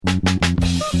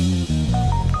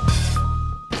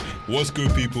What's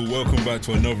good, people? Welcome back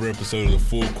to another episode of the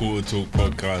Four Quarter Talk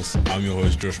podcast. I'm your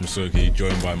host, Josh Masoki,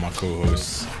 joined by my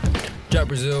co-host, Jack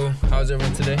Brazil. How's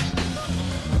everyone today?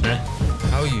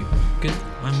 How are you? Good?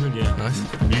 I'm good, yeah. Nice.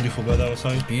 Beautiful weather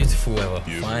outside. Beautiful weather.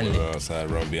 Beautiful Finally. weather outside.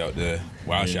 I'd rather be out there.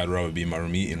 Well, actually, I'd rather be in my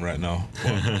meeting right now.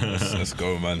 But let's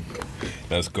go, man.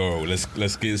 Let's go.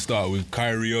 Let's get started with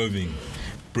Kyrie Irving.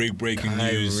 Breaking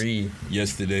news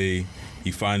yesterday.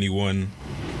 He finally won.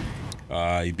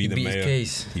 He beat the mayor. His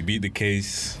case. He beat the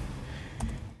case.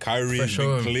 Kyrie has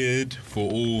been cleared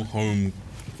for all home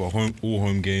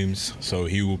games, so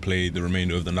he will play the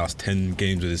remainder of the last 10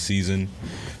 games of the season.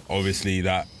 Obviously,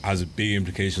 that has big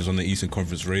implications on the Eastern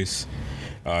Conference race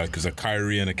because a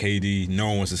Kyrie and a KD, no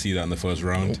one wants to see that in the first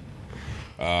round.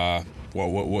 What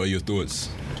are your thoughts?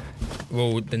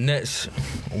 Well, the Nets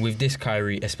with this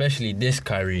Kyrie, especially this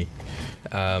Kyrie,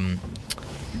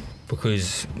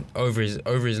 because over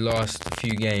his last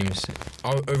 4 games,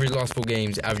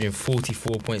 averaging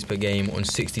 44 points per game on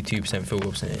 62% field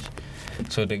goal percentage.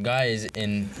 So the guy is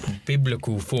in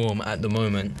biblical form at the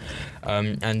moment,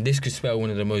 and this could spell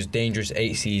one of the most dangerous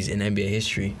 8 seeds in NBA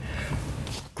history.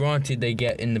 Granted, they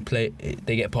get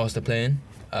past the play-in,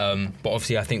 but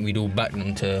obviously I think we'd all back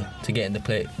them to get in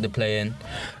the play-in.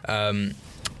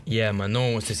 Yeah, man, no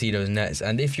one wants to see those Nets.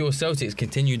 And if your Celtics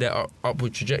continue their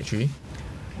upward trajectory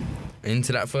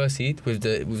into that first seed with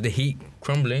the Heat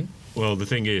crumbling. Well, the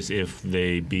thing is, if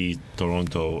they beat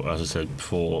Toronto, as I said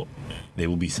before, they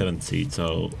will be 7th seed,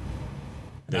 so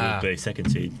they will play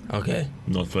 2nd seed. Okay.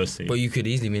 Not 1st seed. But you could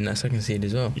easily be in that 2nd seed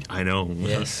as well. I know.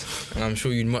 Yes. And I'm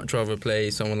sure you'd much rather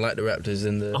play someone like the Raptors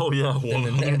than the... Oh, yeah,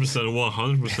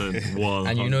 100%.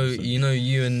 And you know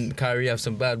you and Kyrie have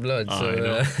some bad blood.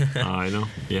 So, I know,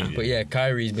 yeah. But yeah,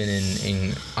 Kyrie's been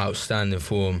in outstanding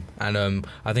form. And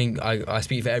I think I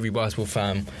speak for every basketball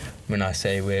fan when I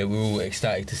say we're all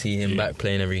ecstatic to see him back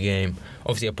playing every game.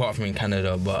 Obviously, apart from in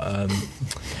Canada, but...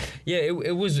 yeah,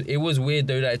 it was weird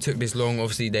though that it took this long.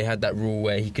 Obviously, they had that rule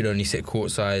where he could only sit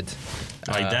courtside.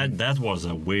 That was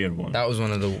a weird one. That was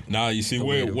one of the. Now you see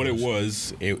what it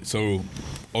was. So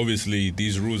obviously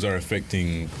these rules are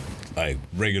affecting like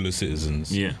regular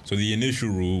citizens. Yeah. So the initial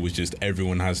rule was just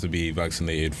everyone has to be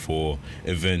vaccinated for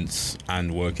events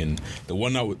and working.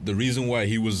 The reason why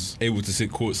he was able to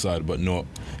sit courtside but not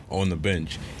on the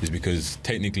bench is because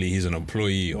technically he's an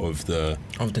employee of the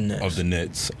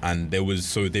Nets, and they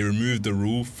removed the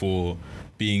rule for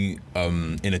being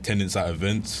in attendance at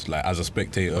events, like as a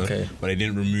spectator, but they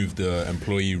didn't remove the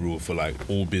employee rule for like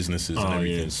all businesses and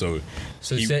everything. Yeah. So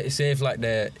say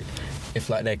if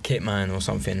their kit man or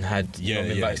something had not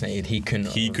been vaccinated, he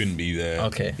couldn't be there.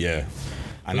 Okay. Yeah.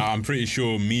 And I'm pretty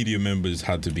sure media members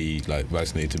had to be like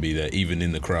vaccinated to be there, even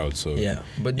in the crowd. So yeah,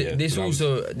 but this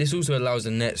also allows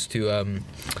the Nets to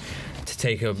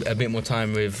take a bit more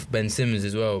time with Ben Simmons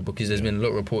as well, because there's been a lot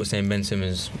of reports saying Ben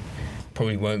Simmons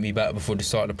probably won't be back before the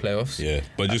start of the playoffs. Yeah,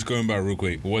 but just going back real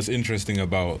quick, what's interesting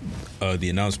about the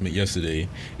announcement yesterday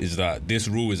is that this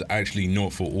rule is actually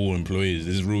not for all employees.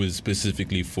 This rule is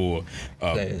specifically for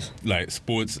players, like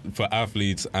sports, for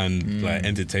athletes and like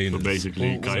entertainers. So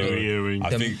basically, Kyrie Irving.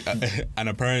 I think, and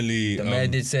apparently the mayor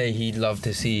did say he'd love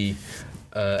to see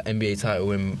NBA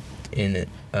title in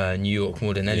New York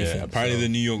more than anything. Yeah, apparently the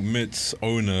New York Mets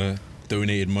owner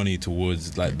donated money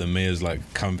towards like the mayor's like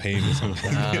campaign or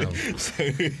something.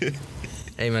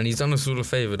 Hey man, he's done us all a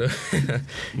favour though.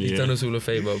 He's done us all a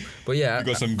favour. But yeah, you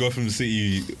got some Gotham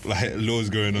City like laws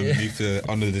going underneath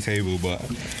under the table,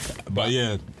 but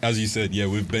yeah, as you said,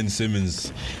 with Ben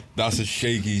Simmons, that's a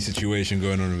shaky situation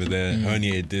going on over there.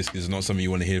 Herniated disc is not something you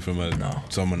want to hear from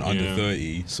someone under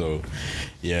 30. So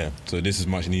so this is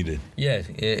much needed. Yeah,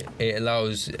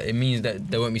 it means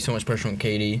that there won't be so much pressure on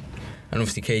KD. And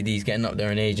obviously KD's getting up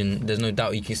there in age, and there's no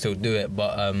doubt he can still do it.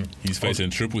 But he's facing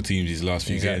triple teams these last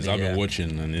few games. I've been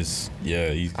watching, and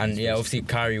obviously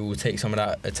Kyrie will take some of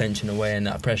that attention away and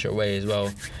that pressure away as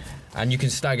well. And you can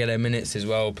stagger their minutes as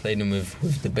well, play them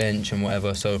with the bench and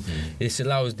whatever. So this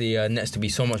allows the Nets to be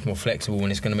so much more flexible,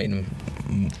 and it's going to make them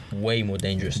way more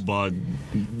dangerous. But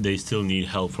they still need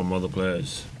help from other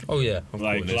players. Oh yeah,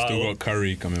 like they still got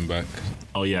Curry coming back.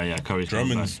 Oh yeah, Curry's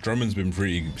Drummond's been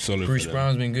pretty solid. Bruce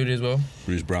Brown's been good as well.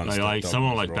 Bruce Brown, like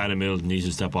someone like Patty Mills needs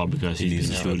to step up because he's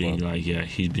been shooting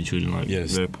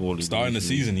very poorly. Starting the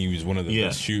season, he was one of the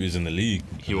best shooters in the league.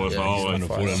 He was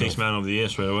 6th man of the year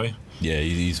straight away. Yeah,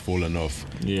 he's fallen off.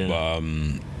 Yeah,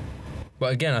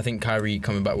 but again, I think Kyrie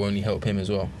coming back will only help him as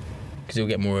well. because he'll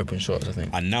get more open shots, I think.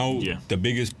 And now Yeah. the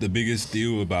biggest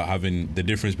deal about having the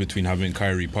difference between having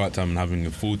Kyrie part-time and having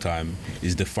him full-time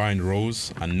is defined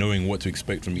roles and knowing what to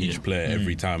expect from each player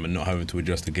every time and not having to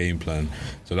adjust the game plan.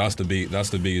 So that's the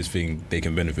biggest thing they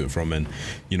can benefit from. And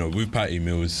with Patty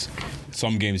Mills,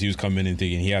 some games he was coming in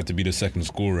thinking he had to be the second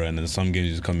scorer, and then some games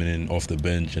he was coming in off the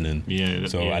bench, and then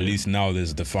at least now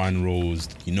there's defined roles,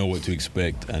 you know what to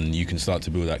expect, and you can start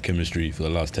to build that chemistry for the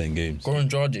last 10 games. Goran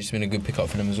Dragic's been a good pickup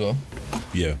for them as well.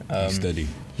 Yeah, he's steady.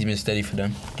 He's been steady for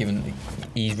them, given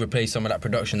he's replaced some of that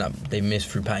production that they missed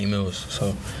through Patty Mills.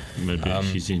 So maybe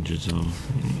he's injured, so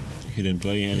he didn't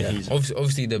play. And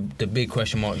obviously the big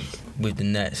question mark with the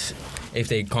Nets, if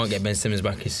they can't get Ben Simmons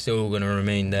back, is still going to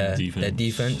remain their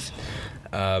defense.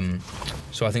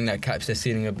 So I think that caps their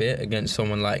ceiling a bit against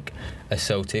someone like a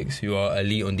Celtics, who are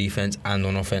elite on defense and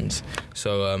on offense.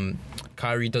 So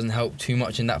Kyrie doesn't help too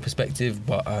much in that perspective,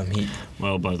 but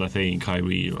but I think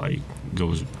Kyrie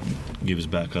gives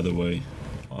back other way.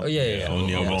 Oh yeah. On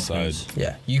the other side.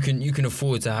 Yeah, you can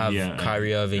afford to have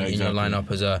Kyrie Irving in your lineup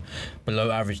as a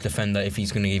below average defender if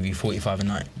he's going to give you 45 a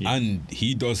night. Yeah. And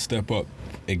he does step up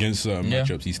against certain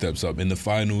matchups. He steps up in the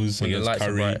finals when against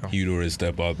Curry. He'd always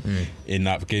step up. In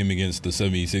that game against the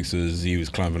 76ers, he was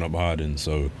climbing up Harden.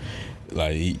 So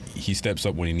he steps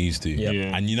up when he needs to.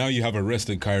 Yeah. And you have a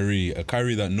rested Kyrie, a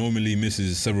Kyrie that normally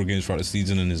misses several games throughout the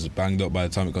season and is banged up by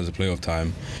the time it comes to playoff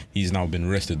time. He's now been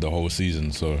rested the whole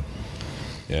season. So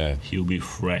yeah, he'll be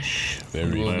fresh. He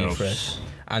will be fresh.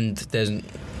 And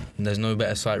there's no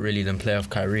better sight really than playoff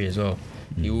Kyrie as well.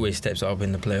 He always steps up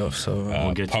in the playoffs. So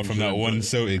apart from that one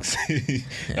Celtics,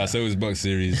 that Celtics Bucks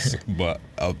series, but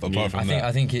apart from that,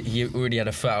 I think he already had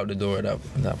a foot out the door at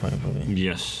that point probably.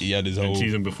 Yes, he had his whole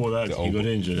season before that. He got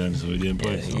injured, and so he didn't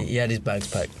play. He had his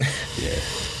bags packed. He had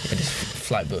his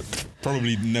flight booked.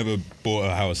 Probably never bought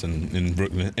a house in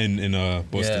Brooklyn, in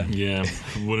Boston. Yeah,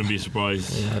 wouldn't be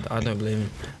surprised. Yeah, I don't blame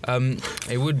him.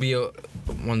 It would be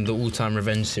one of the all-time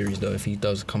revenge series though if he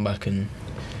does come back and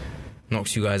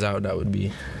knocks you guys out. That would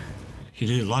be. He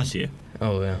did it last year.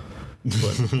 Oh yeah.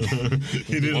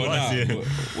 He did it last year.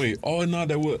 Wait. Oh no,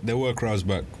 there were crowds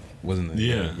back, wasn't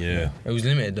there? Yeah. It was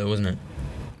limited though, wasn't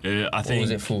it? I think. Or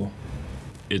was it full?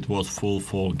 It was full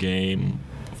for game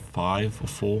 5 or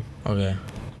 4. Okay.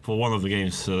 For one of the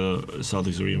games,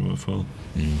 Celtics Arena were full.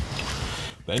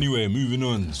 But anyway, moving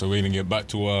on. So we're gonna get back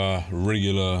to our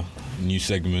regular new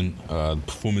segment,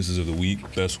 performances of the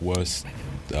week, best, worst,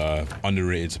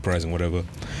 underrated, surprising, whatever.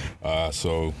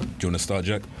 So do you want to start,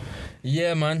 Jack?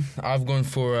 Yeah, man. I've gone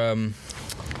for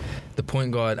the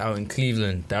point guard out in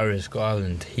Cleveland, Darius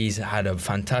Garland. He's had a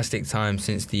fantastic time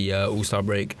since the All-Star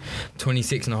break.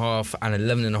 26.5 and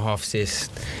 11.5 assists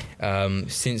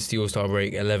since the All-Star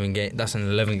break. 11 game. That's an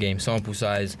 11-game sample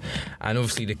size. And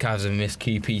obviously the Cavs have missed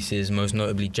key pieces, most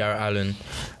notably Jarrett Allen.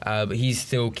 But he's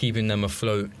still keeping them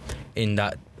afloat in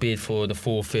that bid for the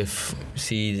 4th, 5th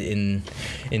seed in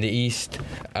the East,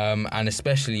 and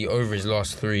especially over his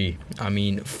last 3. I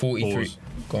mean, 43. Pause.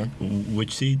 Go on.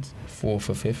 Which seed? 4th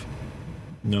or 5th.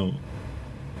 No.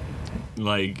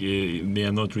 They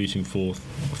are not reaching 4th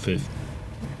or 5th.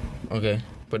 Okay,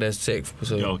 but there's 6th.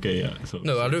 So. So,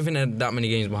 no, I don't think they're that many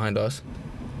games behind us.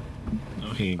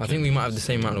 Okay. I think we might have the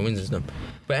same amount of wins as them.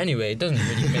 But anyway, it doesn't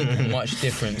really make much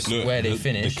difference where they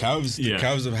finish. The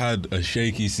Cavs have had a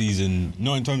shaky season,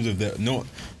 not in terms of not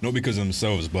because of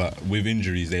themselves, but with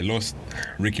injuries. They lost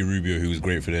Ricky Rubio, who was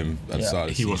great for them at the start of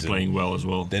the season. He was playing well as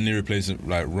well. Then they replaced him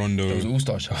Rondo. There was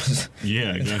all-star shots.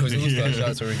 Yeah, exactly. There was all-star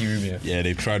shots for Ricky Rubio. Yeah,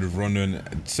 they've tried with Rondo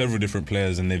and several different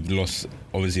players, and they've lost.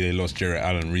 Obviously, they lost Jarrett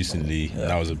Allen recently. Yeah.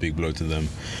 That was a big blow to them.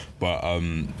 But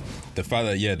the fact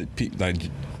that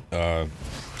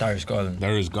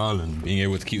Darius Garland being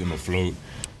able to keep them afloat,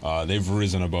 they've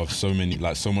risen above so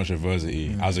much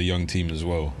adversity as a young team as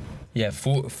well. Yeah,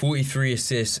 43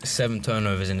 assists, 7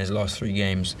 turnovers in his last 3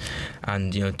 games,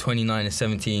 and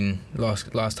 29-17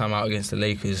 last time out against the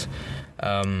Lakers.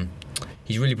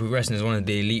 He's really progressing as one of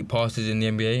the elite passers in the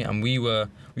NBA, and we were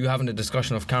having a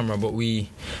discussion off camera, but we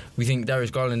think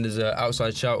Darius Garland is an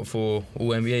outside shout for All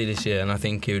NBA this year, and I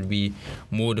think it would be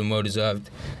more than well deserved.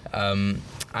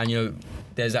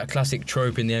 There's that classic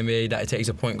trope in the NBA that it takes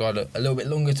a point guard a little bit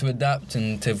longer to adapt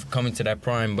and to come into their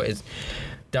prime, but it's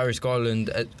Darius Garland,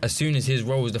 as soon as his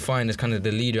role was defined as kind of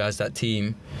the leader as that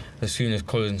team, as soon as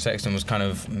Collin Sexton was kind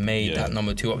of made that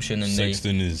number 2 option, and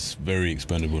Sexton is very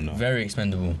expendable now. Very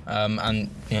expendable, the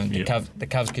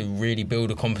Cavs could really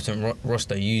build a competent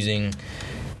roster using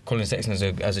Collin Sexton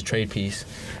as a trade piece,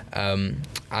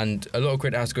 and a lot of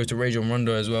credit has to go to Rajon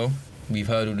Rondo as well. We've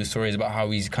heard all the stories about how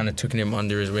he's kind of taken him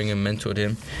under his wing and mentored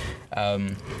him.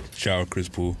 Shout out Chris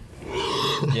Paul.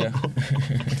 Yeah.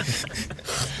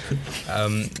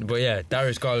 But yeah,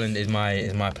 Darius Garland is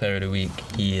my player of the week.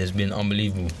 He has been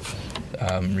unbelievable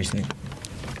recently.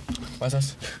 What's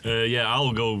that? Yeah,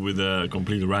 I'll go with a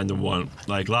completely random one.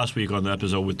 Like last week on the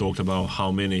episode, we talked about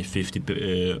how many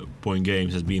 50-point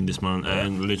games has been this month,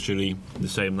 and literally the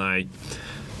same night,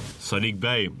 Sadiq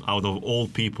Bey, out of all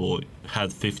people,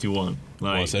 had 51.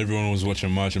 Like, So everyone was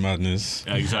watching March of Madness.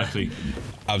 exactly.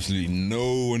 Absolutely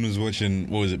no one was watching.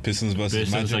 What was it? Pistons versus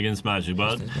Pistons Magic. against Magic,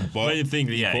 but when you think,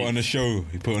 He put on a show.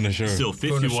 He put on a show. still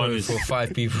Put on a 51 show is for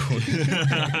 5 people.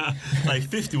 like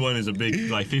 51 is a big,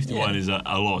 like 51 is a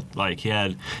lot. Like he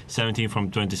had 17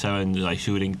 from 27, like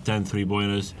shooting 10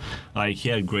 3-pointers. Like he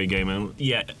had a great game, and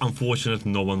yeah, unfortunate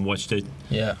no one watched it,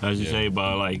 Yeah. as you say,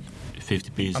 but like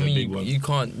 50 piece, I a big mean, one. you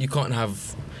can't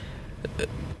have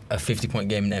a 50-point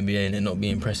game in the NBA and it not be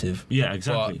impressive. Yeah,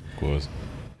 exactly. Of course.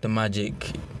 The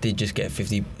Magic did just get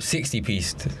 60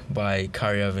 pieced by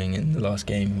Kyrie Irving in the last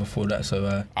game before that.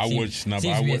 So I watched. Nah, but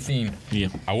seems I to be a watched. theme. Yeah,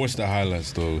 I watched the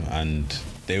highlights though, and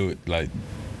they were like,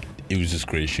 it was just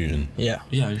great shooting. Yeah.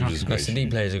 yeah, It was just No, great. Sadiq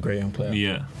player is a great young player.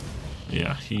 yeah,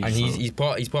 yeah. And he's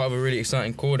part of a really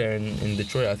exciting core there in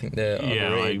Detroit. I think they're yeah,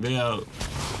 underrated. like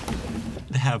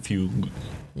they have few.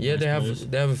 Yeah, they players.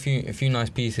 have a few nice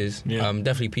pieces. Yeah.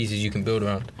 Definitely pieces you can build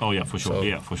around. Oh yeah, for sure. So-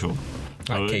 Yeah, for sure.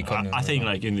 Like Kay I Cunningham. think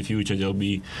like in the future there'll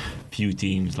be few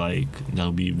teams like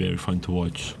that'll be very fun to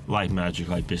watch, like Magic,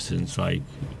 like Pistons, like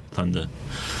Thunder.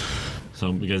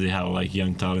 So because they have like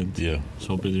young talent, Yeah.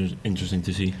 so it'll be interesting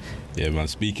to see. Yeah, man.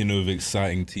 Speaking of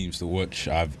exciting teams to watch,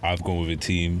 I've gone with a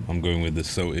team. I'm going with the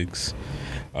Celtics.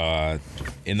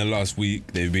 In the last week,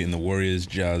 they've beaten the Warriors,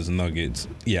 Jazz, Nuggets,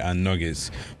 and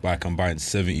Nuggets by a combined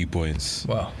 70 points.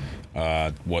 Wow.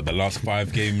 The last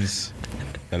 5 games?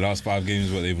 The last 5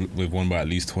 games, we've won by at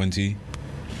least 20.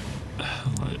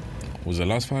 Was the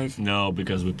last 5? No,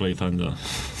 because we play Thunder.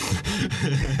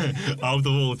 Out of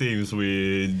all teams,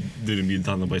 we didn't beat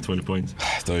Thunder by 20 points.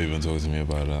 Don't even talk to me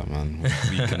about that, man.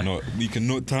 We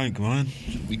cannot tank, man.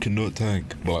 We cannot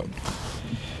tank. But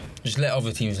Just let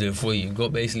other teams do it for you. You've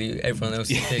got basically everyone else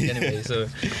to take anyway. So.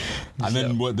 and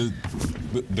then what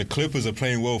the Clippers are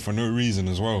playing well for no reason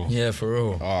as well. Yeah, for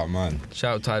real. Oh man.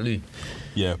 Shout out Ty Lue.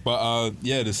 Yeah, but the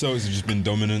Celtics have just been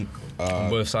dominant.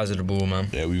 On both sides of the ball, man.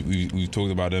 Yeah, we've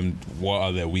talked about them. What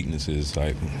are their weaknesses?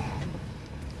 Like,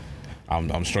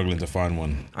 I'm struggling to find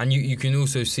one. And you can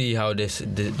also see how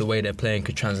the way they're playing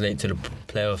could translate to the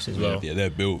playoffs as well. Yeah,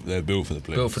 they're built for the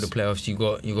playoffs. Built for the playoffs. You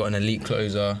got an elite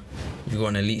closer, you got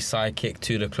an elite sidekick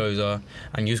to the closer,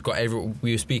 and you just got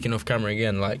we were speaking off camera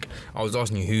again. Like I was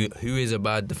asking you who is a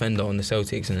bad defender on the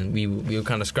Celtics, and we were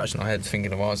kind of scratching our heads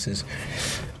thinking of answers.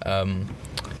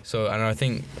 So and I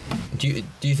think, do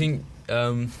you think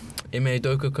Ime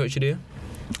Udoka coach of the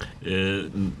year?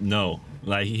 No.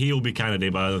 Like he'll be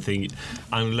candidate, but I don't think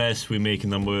unless we make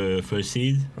number first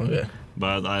seed. Okay.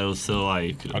 But I'll still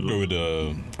like. I'd go with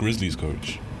the Grizzlies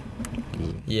coach.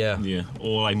 Yeah. Yeah,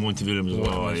 or like Monty Williams as Or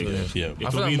well. Monty Like, Williams. Yeah, it I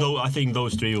will feel be like I think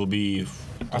those three will be.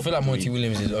 I feel like Monty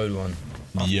Williams is owed one.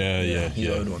 yeah. he's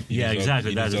owed one. He Yeah, deserves-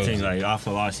 exactly. he That's the deserves thing. it. Like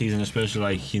after last season, especially,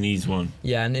 like he needs one.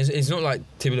 Yeah, and it's not like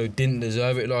Thibodeau didn't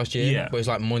deserve it last year, Yeah. but it's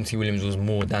like Monty Williams was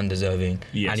more than deserving,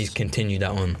 Yes. and he's continued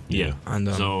that on. Yeah.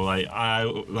 And So like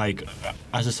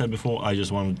as I said before, I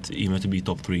just want Ime to be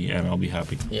top 3, and I'll be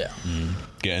happy. yeah,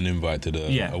 Get an invite to the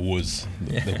Yeah. awards.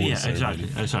 The awards Yeah, ceremony.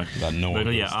 exactly. That no one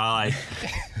But yeah, goes.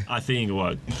 I think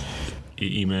what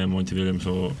Ime, Monty Williams,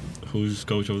 or who's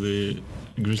coach of the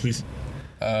Grizzlies?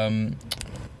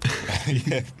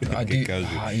 Yeah, I do.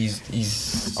 casual.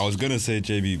 He's I was gonna say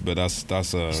JB, but that's like-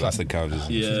 the Cavs. what's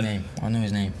his name? I know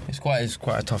his name. It's quite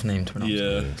a tough name to pronounce.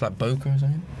 Yeah. It's like Boca or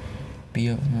something.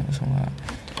 Bio or something like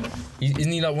that.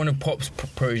 Isn't he like one of Pop's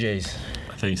proteges?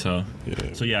 I think so.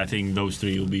 Yeah. So yeah, I think those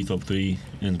 3 will be top 3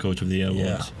 in coach of the year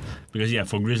awards. Because yeah,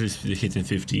 for Grizzlies hitting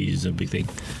 50 is a big thing.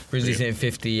 Grizzlies hitting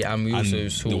 50, and we also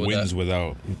And saw the wins that.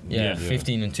 without. Yeah.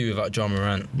 15 and 2 without John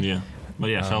Morant. Yeah. But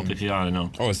yeah, Celtics, yeah, I don't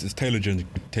know. Oh, it's Taylor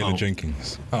Oh.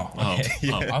 Jenkins. Oh, Oh, okay.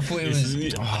 oh. I thought it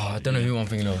was. I don't know who I'm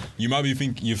thinking of. You might be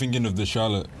you're thinking of the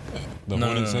Charlotte, the No,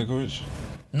 Hornets no. head coach.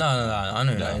 No, I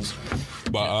know who that is.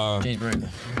 But James Brewer.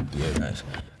 Nice.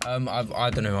 I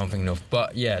don't know who I'm thinking of,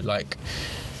 but yeah, like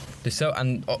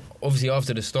and obviously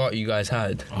after the start you guys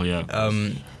had, Oh yeah.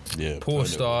 yeah, poor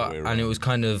start, and it was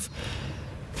kind of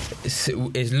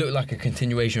it looked like a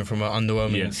continuation from an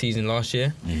underwhelming season last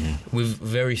year with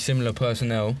very similar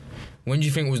personnel. When do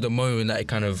you think was the moment that it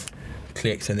kind of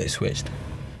clicked and it switched?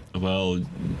 Well,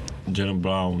 Jalen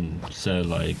Brown said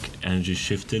like energy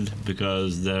shifted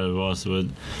because there was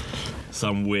with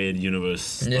some weird universe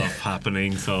stuff Yeah.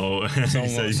 happening. So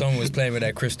Someone was playing with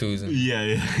their crystals. And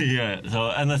yeah. So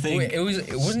and I think it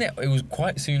was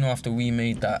quite soon after we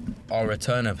made our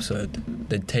return episode,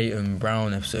 the Tatum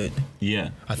Brown episode. yeah.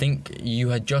 I think you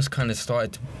had just kind of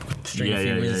started to string a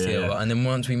few wins together, and then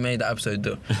once we made that episode,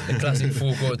 the classic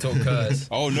four-quarter talk curse.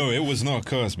 Oh no, it was not a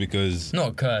curse because Not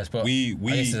a curse, but we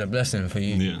I guess it's a blessing for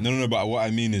you. Yeah. no. But what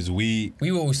I mean is we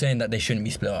We were all saying that they shouldn't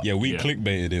be split up. we Yeah.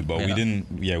 clickbaited it, but we Yeah. didn't.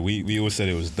 Yeah, we all said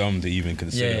it was dumb to even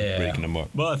consider Yeah. breaking them up.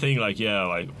 But I think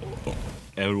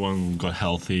everyone got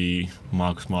healthy.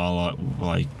 Marcus Smart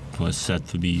was set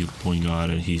to be a point guard,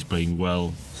 and he's playing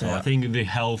well. So Yeah. I think the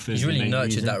health is He's really the main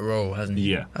nurtured reason. that role, hasn't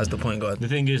he? Yeah. As the point guard. The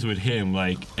thing is with him,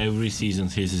 every season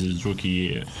his rookie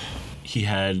year,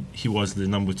 he was the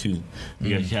number 2.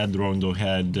 Yeah, he had Rondo,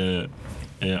 had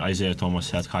Isaiah Thomas,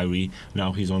 had Kyrie.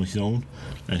 Now he's on his own,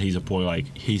 and he's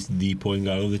he's the point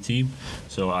guard of the team.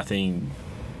 So I think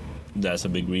that's a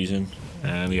big reason.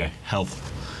 And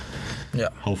health. Yeah.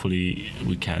 Hopefully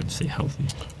we can stay healthy.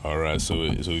 All right, so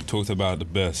we've talked about the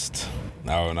best.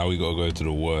 Now we gotta go to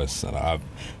the worst, and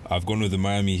I've gone with the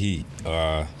Miami Heat.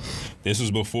 This was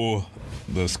before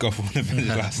the scuffle on the bench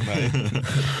last night.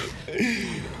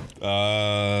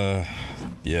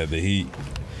 The Heat.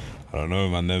 I don't know,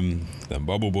 man. Them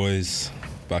bubble boys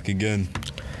back again.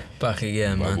 Back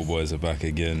again, Bubble man. boys are back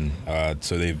again.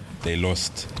 So they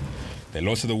lost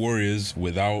to the Warriors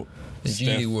without The G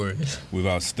League Warriors.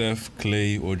 without Steph,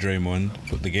 Clay, or Draymond.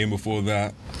 But the game before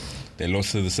that, they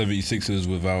lost to the 76ers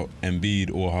without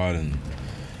Embiid or Harden.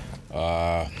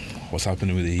 What's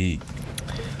happening with the Heat?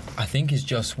 I think it's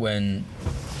just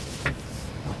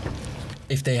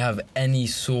if they have any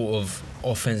sort of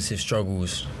offensive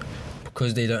struggles,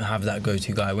 because they don't have that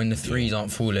go-to guy, when the threes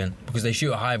aren't falling, because they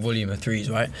shoot a high volume of threes,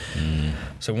 right?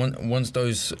 So once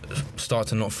those start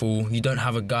to not fall, you don't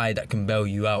have a guy that can bail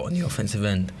you out on the offensive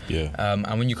end. Yeah.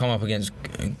 And when you come up against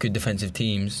good defensive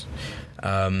teams,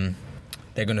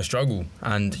 they're going to struggle.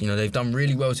 And they've done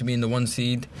really well to be in the 1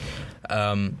 seed,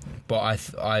 but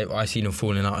I see them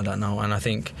falling out of that now. And I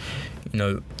think,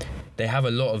 they have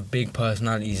a lot of big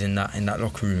personalities in that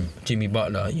locker room. Jimmy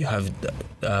Butler, you have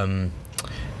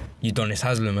Udonis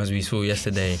Haslem, as we saw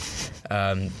yesterday.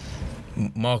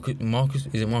 Marcus,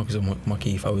 is it Marcus or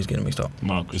Markieff? I always get it mixed up.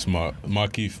 It's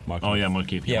Markieff. Oh yeah,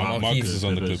 Markieff. Yeah, Marcus is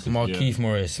on the Clippers. Markieff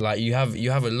Morris. You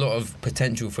have a lot of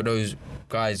potential for those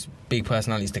guys, big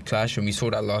personalities to clash, and we saw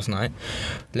that last night.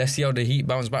 Let's see how the Heat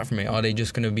bounce back from it. Are they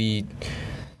just going to be,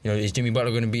 is Jimmy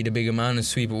Butler going to be the bigger man and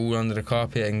sweep it all under the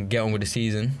carpet and get on with the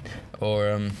season, or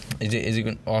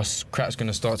are cracks going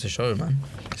to start to show, man?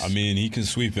 I mean, he can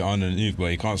sweep it underneath, but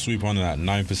he can't sweep under that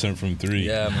 9% from 3.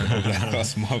 Yeah,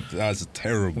 man. That's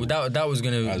terrible. Well, that was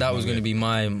gonna be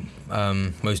my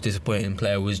most disappointing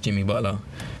player was Jimmy Butler,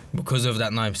 because of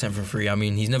that 9% from 3. I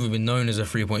mean, he's never been known as a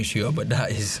 3-point shooter, but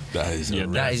that is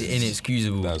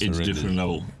inexcusable. That's It's horrendous. different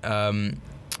level.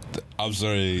 I'm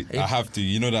sorry, I have to.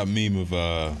 You know that meme of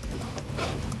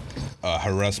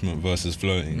harassment versus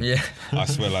floating? Yeah. I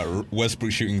swear,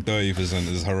 Westbrook shooting 30%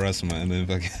 is harassment, and then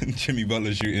fucking Jimmy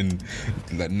Butler shooting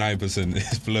 9%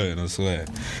 is floating, I swear.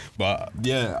 But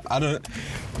yeah, I don't.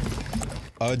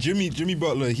 Jimmy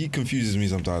Butler, he confuses me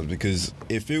sometimes because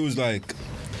it feels like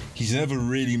he's never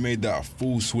really made that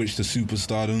full switch to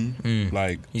superstardom.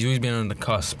 He's always been on the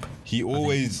cusp.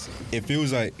 It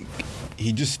feels like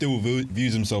he just still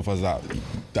views himself as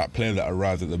that player that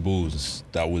arrived at the Bulls,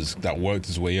 that worked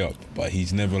his way up, but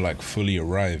he's never fully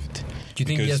arrived. Do you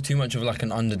think he has too much of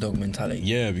an underdog mentality?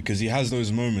 Yeah, because he has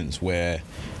those moments where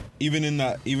even in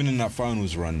that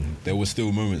finals run, there were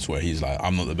still moments where he's like,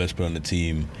 I'm not the best player on the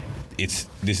team. This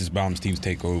is Bam's team's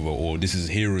takeover, or this is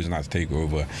Hero's not to take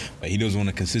over. But he doesn't want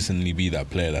to consistently be that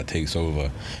player that takes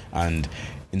over. And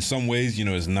in some ways,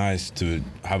 it's nice to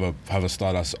have a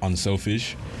star that's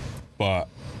unselfish, but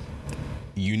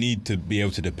you need to be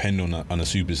able to depend on a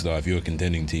superstar if you're a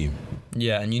contending team.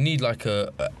 Yeah, and you need a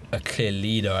clear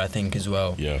leader, I think, as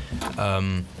well. Yeah.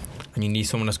 And you need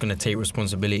someone that's going to take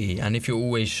responsibility. And if you're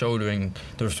always shouldering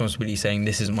the responsibility, saying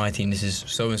this is my team, this is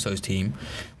so-and-so's team,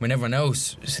 when everyone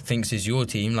else thinks it's your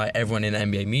team, like everyone in the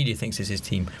NBA media thinks it's his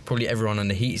team, probably everyone on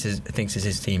the Heat thinks it's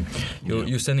his team,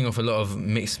 you're sending off a lot of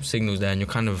mixed signals there, and you're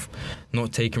kind of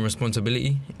not taking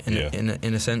responsibility in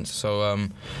a sense. So,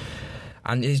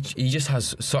 and he just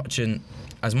has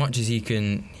as much as he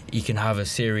can have a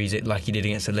series like he did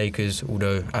against the Lakers,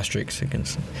 although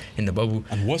asterisks in the bubble.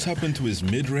 And what's happened to his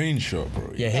mid-range shot,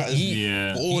 bro? Yeah,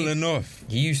 That's fallen off.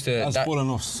 He used to. That's fallen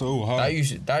off so hard.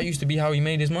 That used to be how he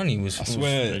made his money. I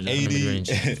swear,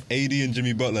 AD and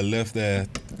Jimmy Butler left there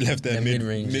left their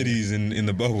mid-range, middies in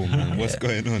the bubble, man. What's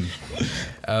going on?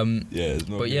 It's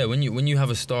not But good. yeah, when you have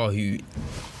a star who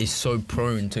is so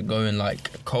prone to going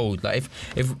like cold, like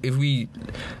if we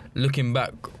looking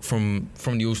back from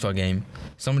the All-Star game,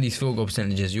 some of these field goal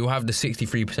percentages, you'll have the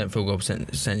 63% field goal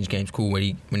percentage games, cool,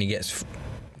 when he gets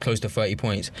close to 30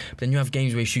 points. But then you have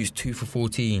games where he shoots 2 for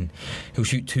 14, he'll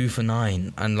shoot 2 for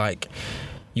 9, and like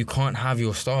you can't have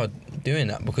your star doing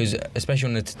that, because especially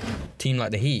on a team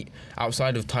like the Heat,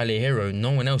 outside of Tyler Hero, no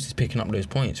one else is picking up those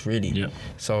points, really. Yeah.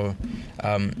 So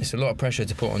it's a lot of pressure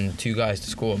to put on two guys to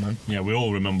score, man. Yeah, we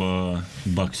all remember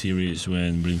Buck series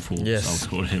when Brimford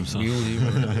outscored him. So. We all do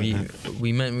remember that.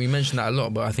 we mentioned that a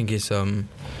lot, but I think it's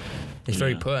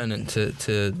very pertinent to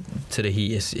the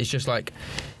Heat. It's just like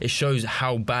it shows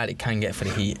how bad it can get for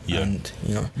the Heat, and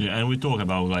you know. Yeah, and we talk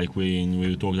about like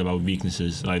we talked about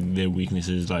weaknesses, like their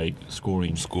weaknesses, like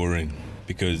scoring,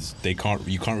 because you can't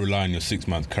rely on your 6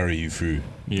 months carry you through.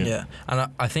 Yeah, and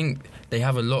I think they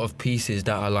have a lot of pieces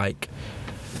that are like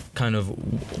kind of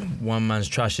one man's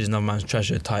trash is another man's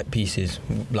treasure type pieces,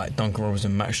 like Duncan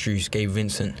Robinson, Max Strus, Gabe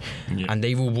Vincent, and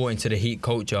they've all bought into the Heat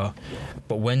culture.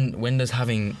 But when does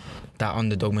having that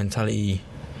underdog mentality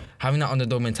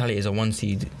as a one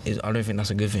seed I don't think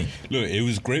that's a good thing. Look, it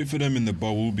was great for them in the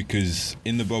bubble, because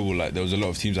in the bubble, like, there was a lot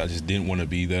of teams that just didn't want to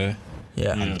be there.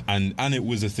 And it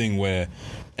was a thing where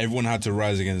everyone had to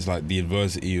rise against like the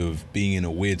adversity of being in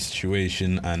a weird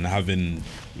situation and having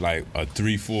like a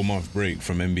 3-4 month break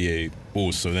from NBA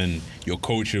balls. So then your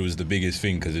culture was the biggest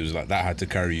thing, because it was like that had to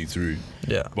carry you through.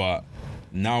 Yeah. But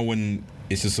now when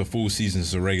it's just a full season,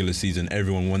 it's a regular season,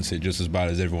 everyone wants it just as bad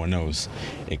as everyone else.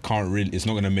 It's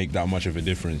not going to make that much of a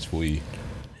difference for you.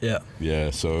 Yeah. Yeah,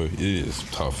 so it is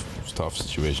tough. It's a tough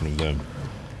situation with them.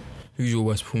 Who's your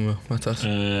worst performer,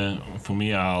 Matas? For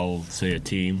me, I'll say a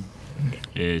team.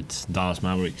 It's Dallas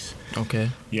Mavericks. Okay.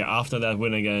 Yeah, after that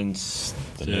win against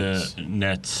the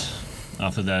Nets,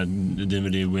 after that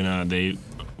Dinwiddie winner, they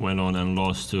went on and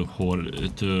lost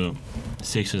to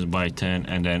Sixers by 10,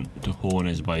 and then to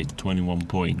Hornets by 21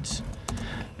 points.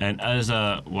 And as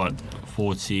a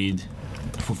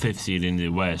fifth seed in the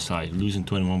West, like losing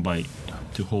 21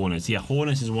 to Hornets. Yeah,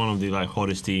 Hornets is one of the like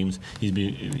hottest teams.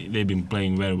 They've been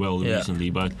playing very well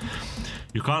recently, but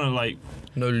you kind of like.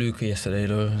 No Luka yesterday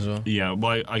though as well. Yeah,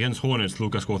 but against Hornets,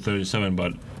 Luka scored 37,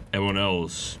 but everyone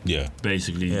else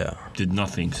basically did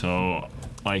nothing. So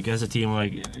like as a team,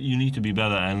 like you need to be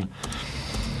better, and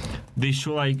they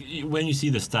show like when you see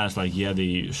the stats, like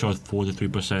they shot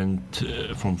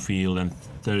 43% from field and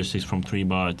 36 from three,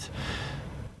 but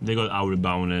they got out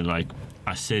rebounded, like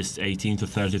assists 18 to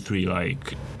 33,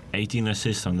 like 18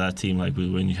 assists on that team, like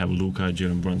when you have Luka,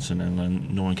 Jalen Brunson,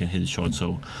 and no one can hit the shot.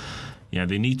 So yeah,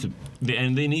 they need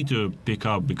to pick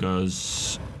up,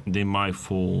 because they might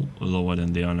fall lower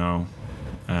than they are now,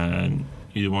 and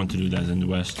you don't want to do that in the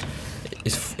West.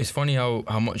 It's funny how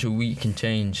much a week can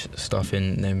change stuff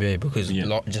in the NBA, because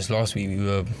just last week we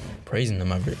were praising the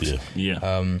Mavericks.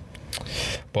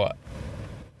 But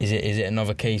is it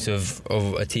another case of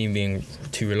a team being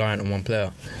too reliant on one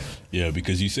player? Yeah,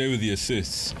 because you say with the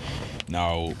assists,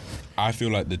 now I feel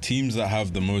like the teams that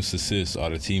have the most assists are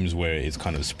the teams where it's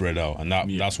kind of spread out, and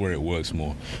that's where it works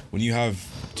more. When you have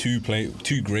two great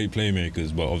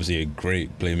playmakers, but obviously a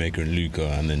great playmaker in Luka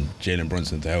and then Jalen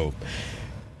Brunson to help,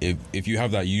 if you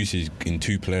have that usage in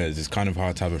two players, it's kind of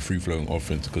hard to have a free-flowing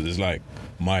offense, because it's like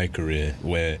my career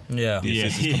where the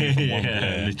assists is coming from one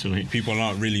player. Literally. People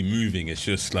aren't really moving. It's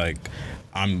just like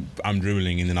I'm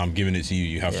dribbling and then I'm giving it to you.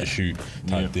 You have to shoot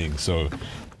type thing. So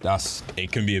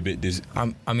it can be a bit.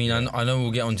 I mean, I know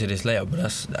we'll get onto this later, but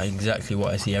that's exactly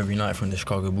what I see every night from the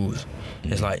Chicago Bulls.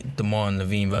 It's like DeMar and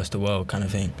Levine versus the world kind of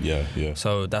thing. Yeah.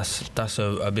 So that's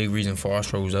a big reason for our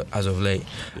struggles as of late.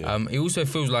 It also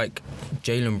feels like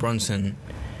Jalen Brunson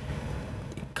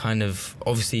kind of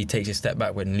obviously takes a step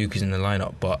back when Luka's in the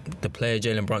lineup, but the player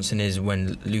Jalen Brunson is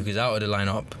when Luka's out of the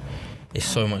lineup is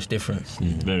so much different.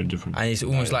 Very different. And it's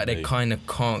almost like they kind of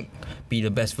can't be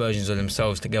the best versions of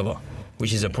themselves together,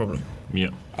 which is a problem. Yeah.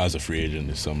 As a free agent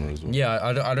this summer as well. Yeah,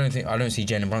 I don't see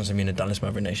Jalen Brunson being a Dallas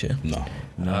Maverick next year. No.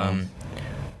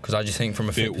 Because I just think from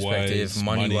a fit perspective,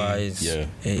 money wise,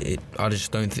 I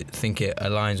just don't think it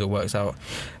aligns or works out.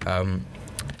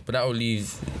 But that will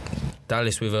leave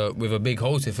Dallas with a big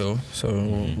hole to fill. So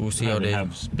we'll see how they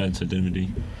have Spencer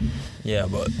Dinwiddie. Yeah,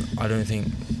 but I don't think.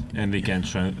 And they can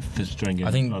strengthen.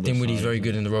 I think Dinwiddie's very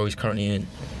good in the role he's currently in.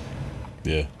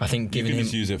 Yeah. I think You giving can him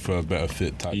just use it for a better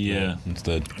fit type player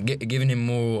instead. giving him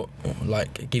more,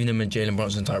 like giving him a Jalen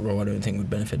Brunson type role, I don't think would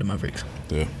benefit the Mavericks.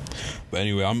 Yeah. But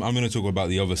anyway, I'm going to talk about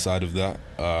the other side of that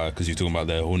because you're talking about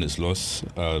their Hornets loss.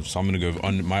 So I'm going to go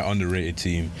with my underrated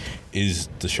team is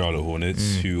the Charlotte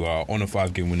Hornets, who are on a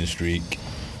 5-game winning streak.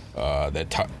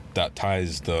 That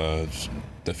ties the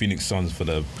Phoenix Suns for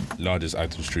the largest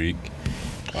active streak.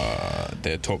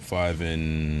 They're top 5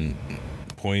 in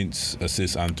points,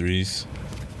 assists, and threes.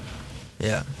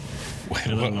 Yeah. What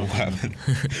happened?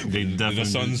 They Did the definitely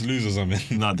Suns lose or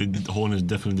something? No, the Hornets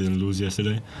definitely didn't lose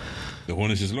yesterday. The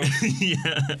Hornets just lost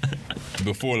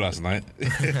before last night.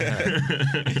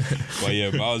 But yeah,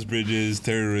 Miles Bridges,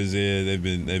 Terry Rozier, they've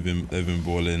been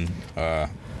balling.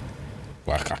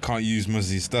 But I can't use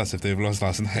Muzzie's stats if they've lost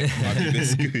last night.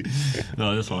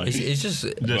 No, that's fine. It's just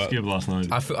Skip last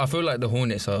night. I feel like the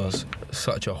Hornets are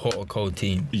such a hot or cold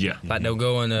team. Yeah. Like they'll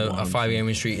go on a 5-game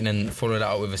win streak and then follow that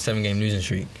up with a 7-game losing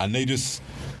streak. And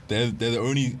they're the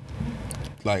only,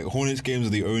 like, Hornets games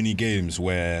are the only games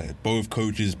where both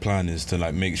coaches' plan is to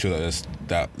like make sure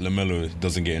that LaMelo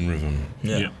doesn't get in rhythm.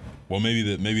 Yeah. Well, maybe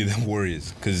the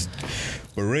Warriors, because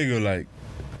Borrego, like,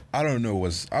 I don't know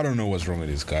what's wrong with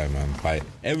this guy, man. Like,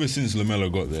 ever since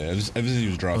LaMelo got there, ever since he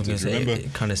was drafted, remember?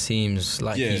 It kind of seems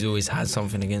like he's always had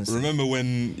something against. Remember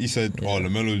when he said, "Oh,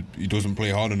 LaMelo, he doesn't play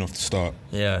hard enough to start."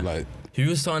 Yeah. Like, who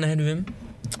was starting ahead of him?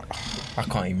 I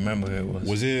can't even remember who it was.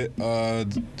 Was it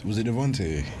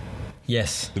Devontae?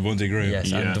 Yes. Devontae Graham.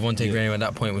 Yes, and Devontae Graham at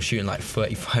that point was shooting like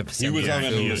 35%. He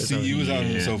was having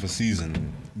himself a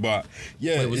season. But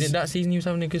yeah, wait, was it that season he was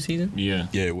having a good season? Yeah,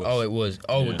 it was. Oh, it was.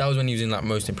 Oh, Yeah. that was when he was in like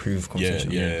most improved conversation.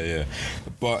 Yeah.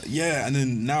 But yeah, and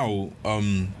then now,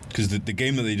 because the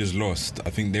game that they just lost, I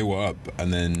think they were up,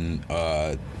 and then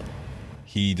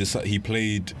he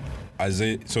played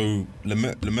Isaiah. So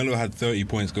LaMelo had 30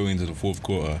 points going into the fourth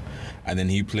quarter, and then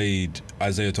he played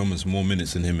Isaiah Thomas more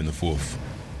minutes than him in the fourth.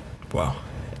 Wow.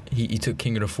 He took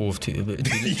King of the Fourth a bit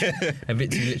too literally. A bit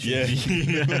too literally.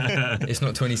 Yeah. It's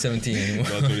not 2017 anymore.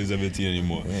 Not 2017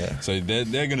 anymore. Yeah. So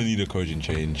they're gonna need a coaching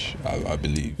change, I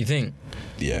believe. You think?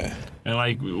 Yeah. and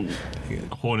like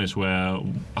Hornets were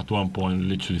at one point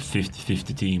literally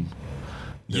 50-50 team.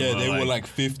 They were like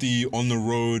 50 on the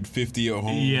road, 50 at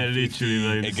home. Yeah,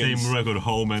 literally like the same record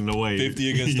home and away. 50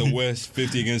 against the West,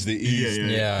 50 against the East.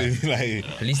 Yeah. Like,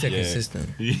 At least they're consistent.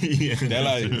 yeah.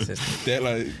 They're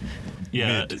like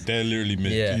Yeah. mid. They're literally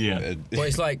mid. Yeah.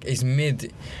 But it's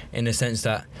mid in the sense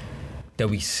that they'll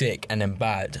be sick and then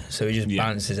bad, so it just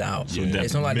balances out. So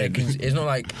it's not like it's not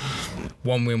like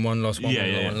one win, one loss, one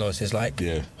win, Yeah. one loss. It's like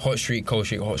hot streak, cold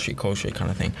streak, hot streak, cold streak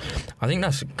kind of thing. I think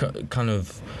that's kind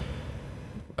of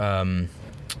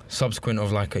subsequent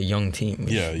of like a young team,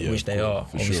 which they are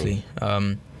obviously.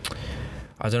 Sure.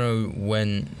 I don't know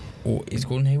when. Is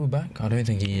Gordon Hayward back? I don't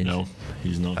think he is. No,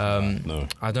 he's not. No.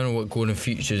 I don't know what Gordon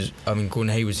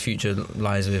Hayward's future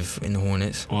lies with in the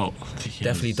Hornets. Well,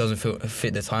 Definitely doesn't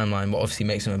fit the timeline, but obviously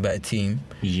makes them a better team.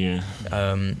 Yeah.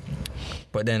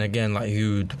 But then again, like,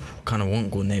 who would kind of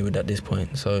want Gordon Hayward at this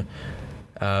point? So,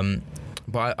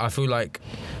 but I feel like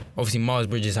obviously Miles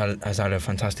Bridges has had a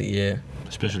fantastic year.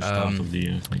 Special start of the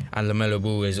year. And LaMelo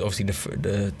Ball is obviously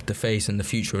the face and the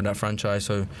future of that franchise.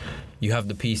 So you have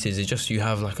the pieces. It's just you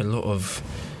have like a lot of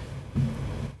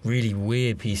really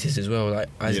weird pieces as well, like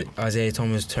Isaiah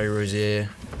Thomas, Terry Rozier.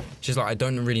 It's just like I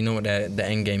don't really know what their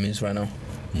end game is right now.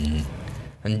 Mm-hmm.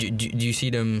 And do you see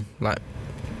them like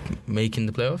making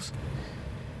the playoffs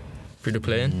through the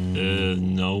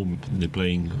play-in? No, they're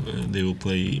playing. They will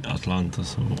play Atlanta,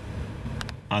 so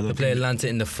I don't. They play Atlanta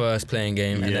in the first playing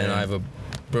game, and then either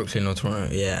Brooklyn or Toronto.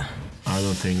 Yeah. I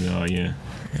don't think they are. Yeah.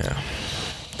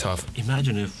 Tough.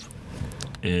 Imagine if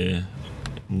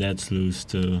Nets lose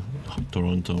to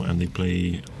Toronto and they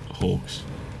play Hawks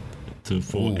to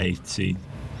 4-8 seed.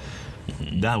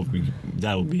 That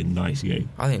would be a nice game.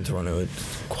 I think Toronto would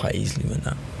quite easily win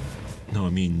that. No, I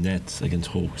mean Nets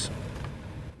against Hawks.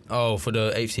 Oh, for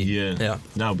the 8th seed? Yeah.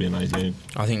 That would be a nice game.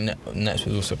 I think Nets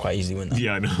would also quite easily win that.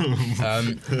 Yeah, I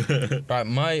know. Right,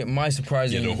 my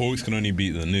surprising... Yeah, the Hawks can only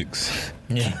beat the Knicks.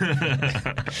 Yeah.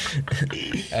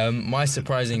 My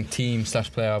surprising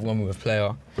team/player, I've gone with a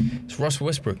player, it's Russell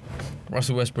Westbrook.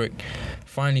 Russell Westbrook,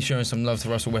 finally showing some love to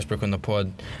Russell Westbrook on the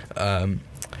pod. I've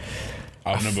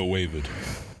never wavered.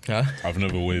 Huh? I've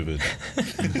never wavered.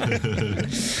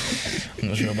 I'm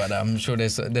not sure about that. I'm sure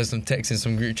there's some texts in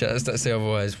some group chats that say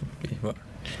otherwise. But,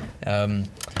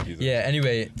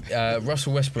 anyway,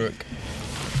 Russell Westbrook,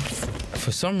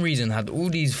 for some reason, had all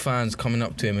these fans coming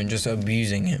up to him and just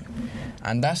abusing him.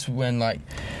 And that's when, like,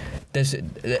 there's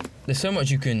so much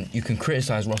you can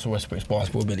criticize Russell Westbrook's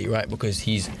basketball ability, right? Because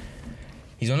he's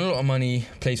He's on a lot of money,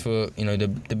 plays for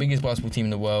the biggest basketball team in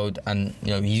the world, and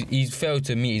he's failed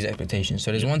to meet his expectations.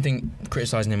 So there's one thing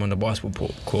criticising him on the basketball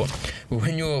court, but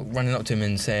when you're running up to him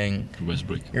and saying,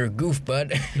 Westbrook, "You're a goof,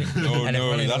 bud," No, and then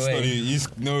running that's away.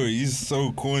 not it. He's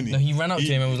so corny. No, he ran up to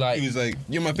him and was like,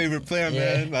 "You're my favorite player, Yeah.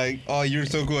 man. Like, oh, you're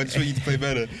so cool. I just want you to play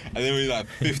better." And then we're like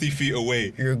 50 feet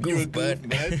away. "You're a goof, bud."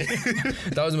 man.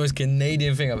 That was the most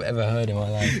Canadian thing I've ever heard in my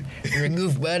life. "You're a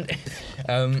goof, bud."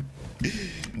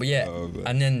 But yeah, Oh, man.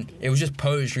 and then it was just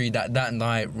poetry that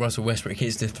night. Russell Westbrook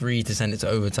hits the 3 to send it to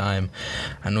overtime,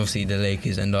 and obviously the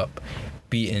Lakers end up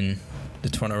beating the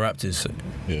Toronto Raptors.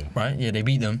 Yeah. Right? Yeah, they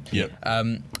beat them. Yep.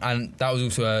 And that was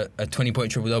also a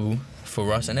 20-point triple-double for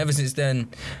Russ. And ever since then,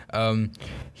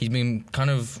 he's been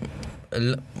kind of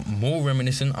more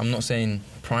reminiscent. I'm not saying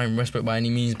prime Westbrook by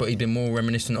any means, but he's been more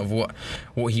reminiscent of what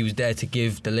he was there to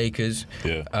give the Lakers.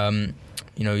 Yeah.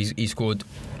 He scored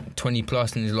 20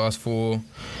 plus in his last 4,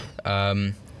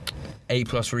 8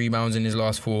 plus rebounds in his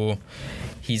last 4.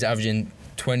 He's averaging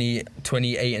 20,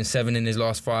 28 and 7 in his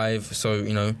last 5. So,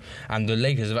 and the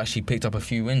Lakers have actually picked up a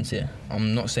few wins here.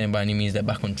 I'm not saying by any means they're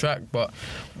back on track, but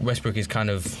Westbrook is kind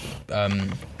of,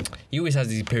 he always has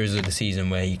these periods of the season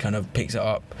where he kind of picks it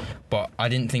up. But I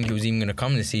didn't think it was even going to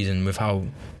come this season with how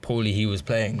poorly he was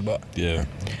playing. But Yeah.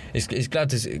 it's good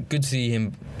to see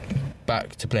him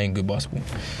back to playing good basketball,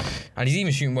 and he's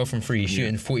even shooting well from 3. He's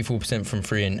shooting 44% from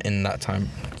 3 in that time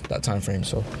frame.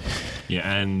 So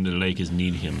yeah, and the Lakers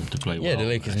need him to play well. Yeah, the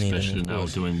Lakers need him, especially of now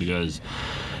course. doing, because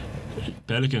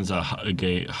Pelicans are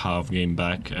half game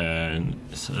back, and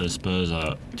Spurs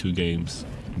are 2 games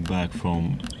back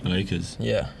from Lakers.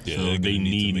 yeah, Yeah, So they're they gonna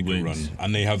need to make a wins. run,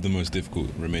 and they have the most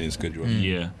difficult remaining schedule.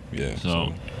 Yeah. Yeah.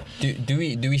 So do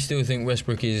we still think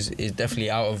Westbrook is definitely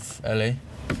out of LA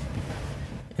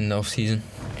in the off season?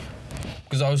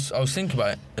 Because I was thinking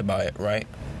about it, right?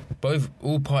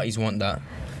 All parties want that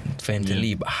for him to Yeah.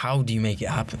 leave, but how do you make it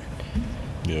happen?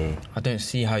 Yeah. I don't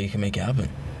see how you can make it happen.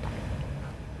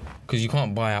 Because you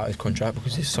can't buy out his contract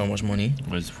because there's so much money.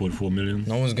 it's 44 million.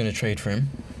 No one's going to trade for him.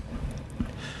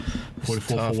 It's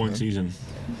 44 tough, for one man. season.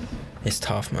 It's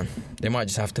tough, man. They might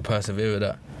just have to persevere with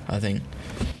that, I think,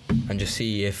 and just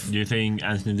see if Do you think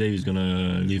Anthony Davis is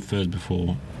gonna leave first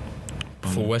before?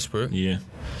 for Westbrook. Yeah.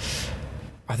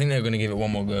 I think they're going to give it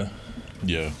one more go.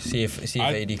 Yeah. See if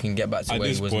I- AD can get back to At where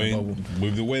he this was in the point, bubble.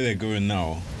 with the way they're going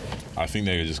now, I think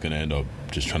they're just going to end up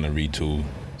just trying to retool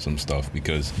some stuff,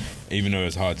 because even though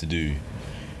it's hard to do,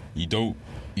 you don't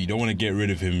want to get rid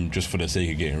of him just for the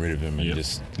sake of getting rid of him and Yep.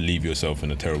 just leave yourself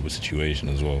in a terrible situation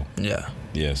as well. Yeah.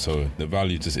 Yeah, so the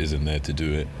value just isn't there to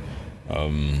do it.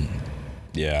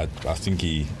 I think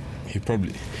he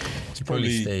probably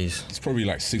Stays. it's probably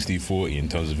like 60-40 in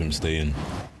terms of him staying.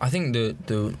 I think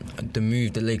the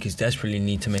move the Lakers desperately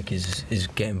need to make is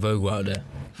getting Vogel out there.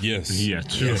 Yes. Yeah,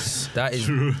 true. Yes. That is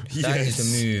True. that is Yes.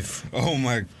 the move. Oh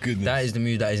my goodness. That is the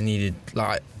move that is needed,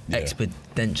 like Yeah.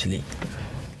 exponentially.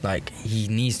 Like he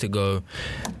needs to go.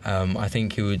 I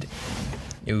think it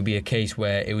would be a case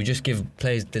where it would just give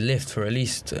players the lift for at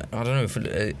least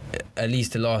at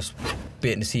least the last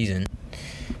bit in the season.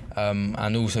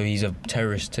 And also he's a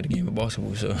terrorist to the game of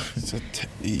basketball. So It's a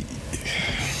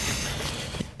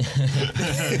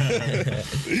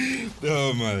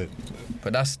oh man.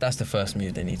 but that's the first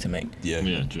move they need to make. Yeah.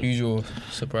 Yeah, true. Who's your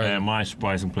surprise? My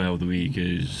surprising player of the week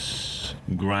is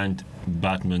Grant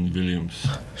Batman Williams.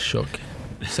 Shock.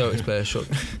 Celtics player shock.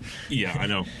 Yeah, I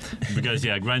know. Because,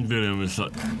 Grant Williams,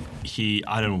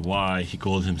 I don't know why he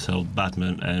called himself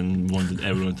Batman and wanted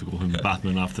everyone to call him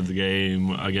Batman after the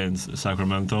game against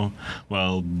Sacramento.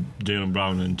 Well, Jaylen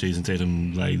Brown and Jason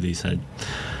Tatum, they said,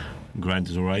 Grant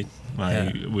is alright.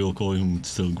 We'll call him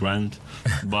still Grant.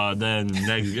 But then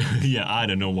next, I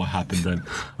don't know what happened then.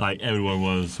 Everyone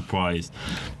was surprised.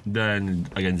 Then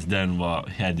against Denver,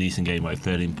 he had a decent game,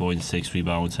 13 points, 6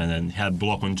 rebounds, and then he had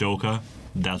block on Joker.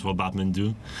 That's what Batman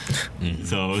do.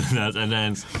 So and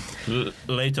then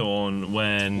later on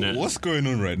when What's going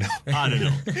on right now? I don't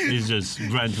know, it's just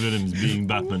Grant Williams being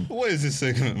Batman. What is this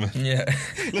segment, man? Yeah.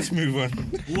 Let's move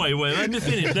on. Wait, let me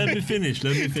finish.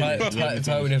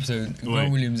 Title episode.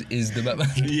 Grant Williams is the Batman.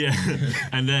 Yeah,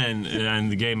 and then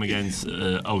the game against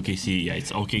OKC. Yeah,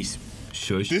 it's OKC.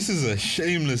 Shush. This is a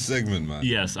shameless segment, man.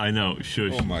 Yes, I know.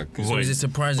 Shush. Oh my god. So is it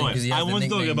surprising because he has I the want to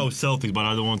talk nickname? about Celtics, but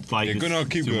I don't want You're gonna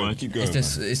keep too going. much. Keep going.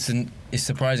 It's man. it's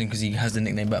surprising because he has the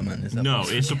nickname Batman. Is that No,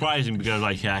 what- it's surprising because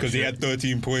like Because he had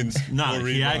 13 points. No, 4 he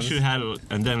rebounds. actually had,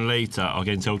 and then later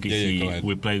against Yeah, OKC, go ahead.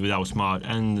 we played without Smart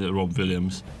and Rob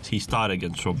Williams. He started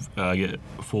against Rob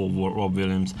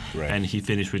Williams, Right. and he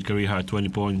finished with career high 20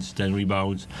 points, 10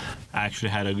 rebounds. Actually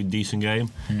had a decent game,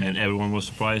 and everyone was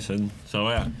surprised. And so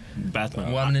yeah,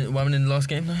 Batman. What happened in the last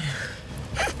game though?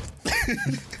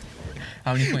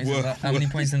 How many points? How many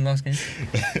points in the last game?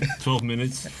 12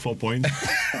 minutes, 4 points.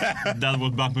 That's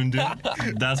what Batman do.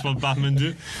 That's what Batman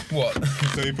do. What?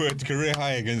 So he put a career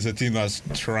high against a team that's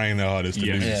trying their hardest to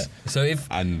Yeah. lose. Yeah. So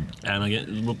And And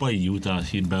again, we played Utah.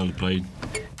 He barely played.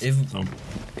 So.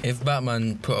 if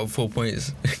Batman put up 4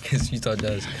 points against Utah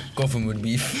Jazz, Gotham would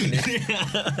be finished.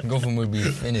 Gotham would be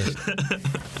finished.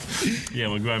 Yeah,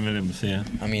 with Grant Williams. Yeah.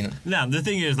 I mean, Now the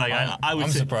thing is, like, I would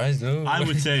I'm say, surprised though. I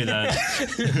would say that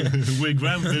with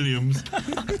Grant Williams,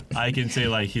 I can say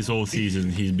like his whole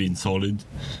season he's been solid.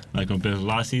 Like compared to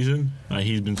last season, like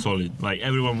he's been solid. Like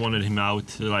everyone wanted him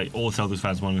out. Like all Celtics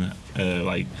fans wanted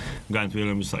like Grant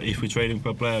Williams. Like if we're trading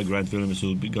per player, Grant Williams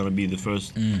will be gonna be the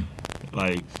first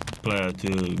like player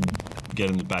to get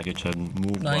in the package and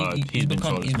move. No, But he's been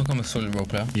become solid. he's become a solid role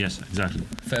player. Yes, exactly.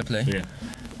 Fair play. So, yeah.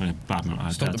 Batman.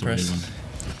 Stop that's the a press. big one.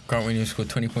 Grant Williams scored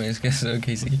 20 points against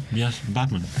OKC. Yes,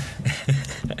 Batman.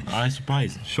 I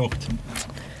surprised, shocked,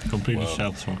 completely Wow.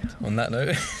 shell-shocked. On that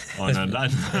note, Oh no,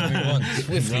 that. move on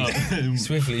swiftly. No.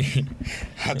 Swiftly.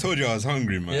 I told you I was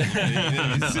hungry, man.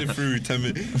 You sit through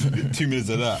 2 minutes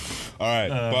of that. All right,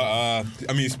 but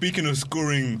I mean, speaking of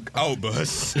scoring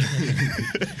outbursts,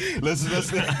 let's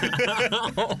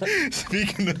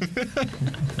speaking of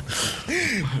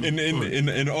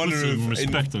in honor Put some of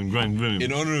respect on Grant Williams.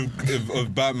 in honor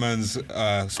of Batman's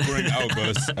scoring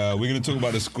outbursts, we're going to talk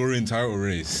about the scoring title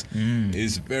race.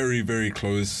 It's very, very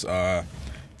close.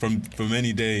 From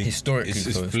any day, Historically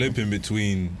it's close. flipping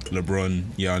between LeBron,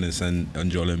 Giannis,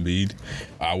 and Joel Embiid.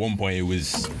 At one point,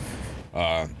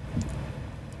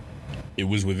 it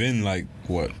was within like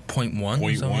what 0.1 or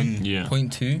 0.1? something? Yeah.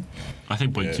 0.2. I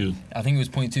think point Yeah. two. I think it was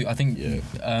 0.2. I think Yeah.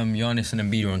 Giannis and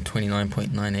Embiid were on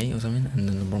 29.98 or something, and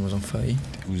then LeBron was on 30.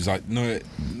 it was like no,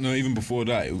 even before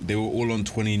that, they were all on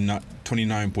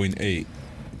 29.8.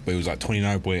 But it was like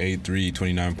 29.83,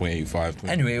 29.85.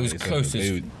 Anyway, it was close as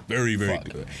They were very, very fuck.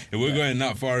 good. If we're going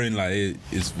that far in, like,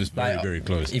 it's very, Like, very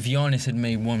close. If Giannis had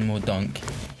made one more dunk,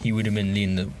 he would have been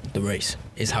leading the race.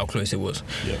 Is how close it was.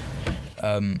 Yeah.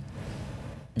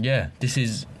 Yeah, this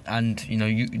is, and you know,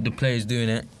 the players doing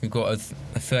it. We've got a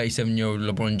 37-year-old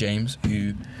LeBron James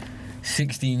who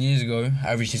 16 years ago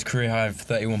averaged his career high of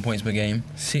 31 points per game.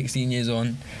 16 years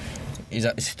on, is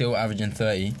still averaging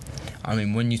 30. I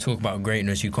mean, when you talk about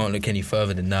greatness, you can't look any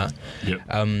further than that. Yep.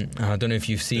 I don't know if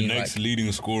you've The seen next like,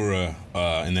 leading scorer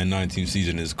in their 19th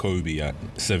season is Kobe at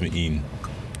 17.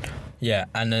 yeah,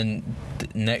 and then the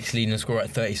next leading scorer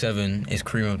at 37 is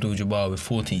Kareem Abdul-Jabbar with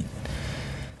 14.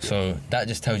 So that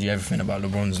just tells you everything about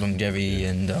LeBron's longevity,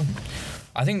 and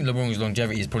I think LeBron's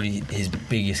longevity is probably his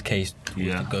biggest case towards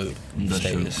Yeah, the GOAT that's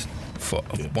status for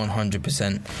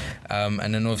 100%.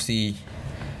 And then obviously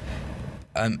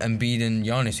Embiid and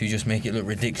Giannis, who just make it look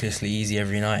ridiculously easy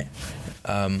every night.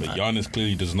 But Giannis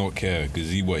clearly does not care because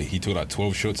he took like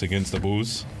 12 shots against the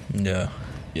Bulls. Yeah.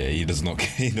 Yeah, he does not.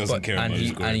 He doesn't care and about he,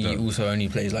 his scoring. and he also only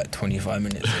plays like 25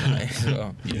 minutes a night.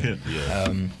 So.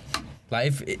 Yeah.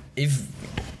 Like if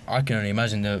I can only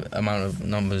imagine the amount of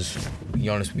numbers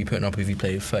Giannis would be putting up if he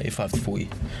played 35 to 40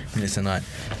 minutes a night.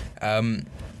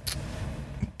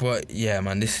 But yeah,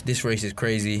 man, this race is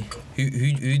crazy. Who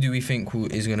do we think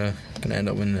is gonna end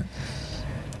up winning it?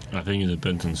 I think it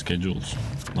depends on schedules,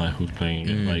 like who's playing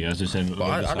it. Like as you said,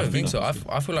 But I don't think so. I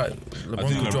feel like LeBron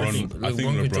think could drop. LeBron- I think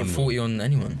LeBron could drop LeBron 40 on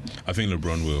anyone. I think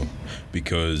LeBron will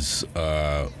because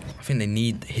I think they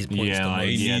need his points. Yeah, the like,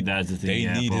 most. yeah, that's the thing. they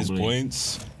yeah, need his probably.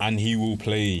 points, and he will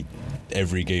play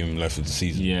every game left of the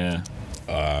season. Yeah.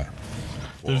 To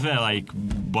be fair, like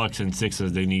Bucks and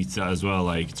Sixers, they need that as well.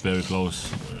 Like it's very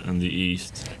close in the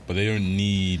East. But they don't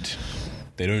need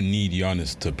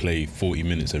Giannis to play 40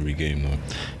 minutes every game, though.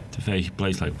 To be fair, he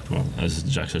plays like as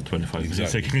Jack said, 25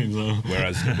 Exactly. minutes a game. So.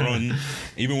 Whereas LeBron,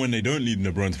 even when they don't need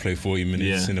LeBron to play 40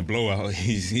 minutes Yeah. in a blowout,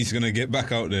 he's gonna get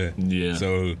back out there. Yeah.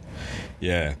 So,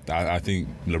 yeah, I think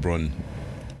LeBron,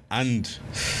 and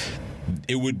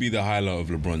it would be the highlight of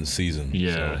LeBron's season.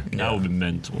 Yeah, So, that would be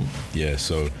mental. yeah.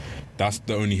 So that's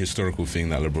the only historical thing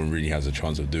that LeBron really has a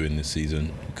chance of doing this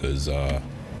season because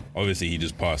obviously he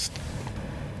just passed.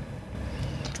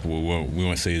 We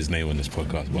won't say his name on this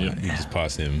podcast, but Yeah. he just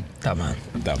passed him. That man.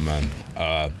 That man.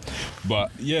 But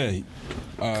yeah.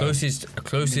 Closest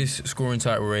scoring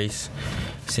title race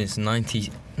since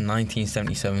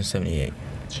 1977-78.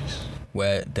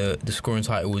 where the scoring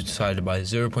title was decided by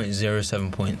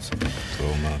 0.07 points. So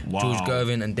man, Wow. George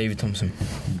Gervin and David Thompson.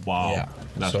 Wow. Yeah.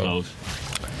 That's So- close.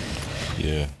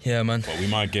 yeah. Yeah, man. But we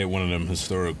might get one of them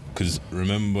historic. Because I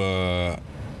remember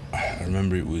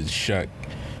it was Shaq.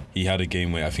 He had a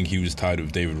game where I think he was tied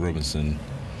with David Robinson,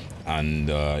 and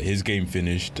his game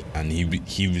finished, and he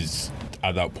was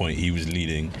at that point he was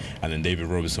leading, and then David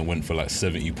Robinson went for like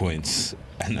 70 points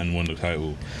and won the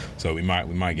title. So we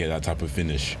might get that type of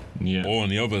finish. Yeah. Or on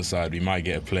the other side, we might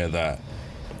get a player that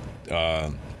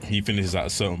he finishes at a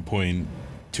certain point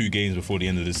 2 games before the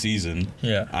end of the season.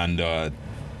 Yeah. And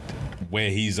where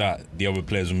he's at, the other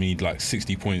players will need like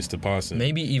 60 points to pass him.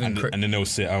 Maybe even and then they'll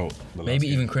sit out. the last Maybe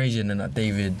game. even crazier than that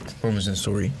David Robinson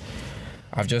story.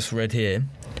 I've just read here,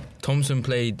 Thompson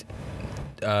played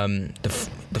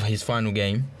his final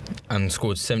game and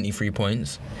scored 73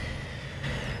 points.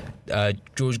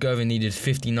 George Gervin needed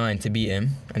 59 to beat him,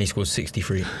 and he scored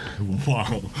 63.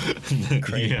 Wow.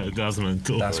 Crazy. Yeah, that's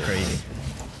mental. That's crazy.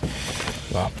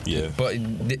 Wow. Yeah. But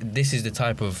this is the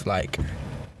type of like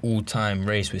all-time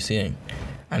race we're seeing,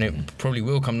 and it probably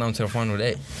will come down to the final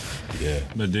day. Yeah.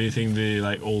 But do you think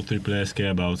all 3 players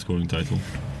care about scoring title?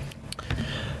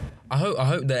 I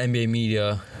hope the NBA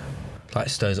media like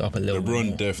stirs it up a little bit LeBron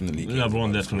more. definitely cares. LeBron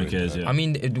about definitely scoring cares, yeah. I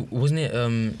mean, wasn't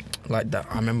it like that?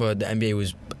 I remember the NBA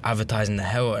was advertising the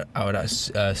hell out of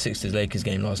that Sixers Lakers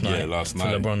game last night. Yeah, last for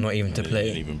night. LeBron not even to He play.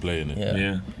 didn't even play in it. Yeah.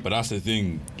 Yeah. But that's the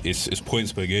thing. It's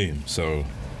points per game, so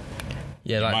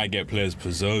Yeah, you like might get players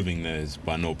preserving theirs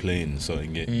by not playing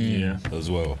certain game Yeah. as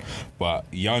well. But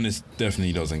Giannis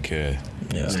definitely doesn't care.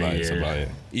 Yeah. It's like it's Yeah. about it.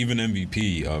 Even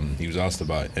MVP, he was asked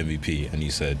about MVP, and he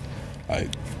said, like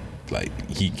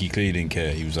he clearly didn't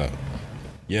care. He was like,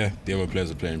 yeah, the other players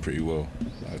are playing pretty well.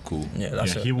 Like, cool. yeah,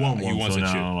 that's Yeah, it. he won He one, wants so a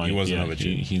chip. now, He wants another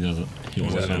he, chip. he doesn't. He wants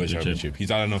He's had another another chip. championship. He's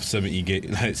had enough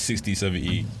 60,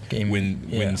 70 Game- win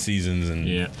yeah. seasons, and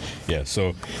Yeah.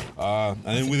 So, and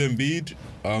then with Embiid,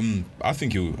 I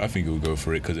think he'll go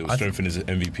for it because it will strengthen his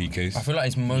MVP case. I feel like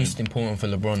it's most important for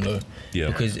LeBron though, Yeah.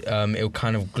 because it'll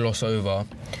kind of gloss over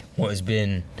what has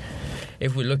been.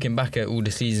 If we're looking back at all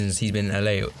the seasons he's been in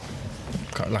LA,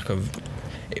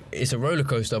 it's a roller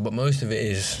coaster, but most of it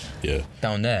is Yeah.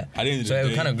 down there. At the end of So the it'll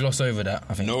day, kind of gloss over that,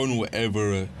 I think. no one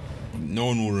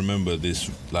will remember this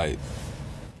like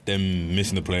them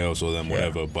missing the playoffs or them Yeah.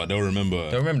 whatever, but they'll remember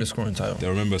the scoring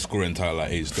title. scoring title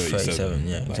at age 37. 37,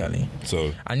 yeah, Like, exactly.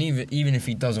 So And even if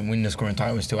he doesn't win the scoring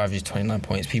title and still averages 29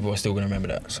 points, people are still going to remember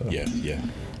that. So yeah.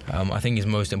 I think it's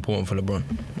most important for LeBron,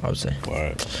 I would say. All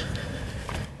right.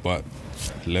 But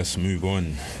let's move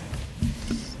on.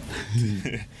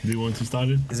 Do you want to start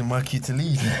it? Is it my cue to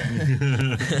lead?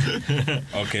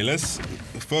 Okay, let's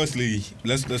put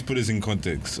this in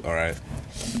context, all right?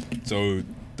 So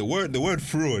the word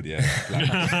fraud, yeah.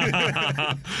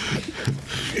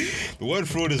 The word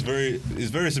fraud is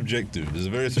very subjective. It's a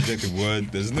very subjective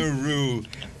word. There's no real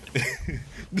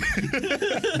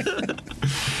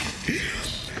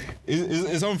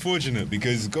It's unfortunate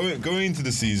because going into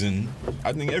the season,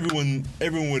 I think everyone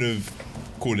would have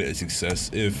called it a success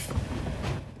if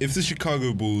the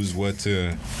Chicago Bulls were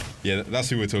to, yeah, that's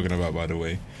who we're talking about, by the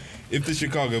way. If the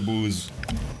Chicago Bulls,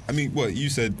 I mean, what you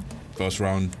said, first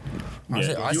round.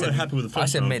 Yeah, you were happy with the I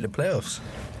first said round. make the playoffs.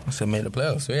 I said make the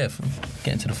playoffs. So yeah,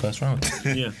 get into the first round.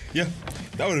 Yeah. Yeah,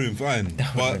 that would have been fine.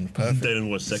 That would've But been perfect. Then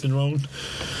what, second round?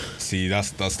 see, that's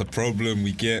the problem.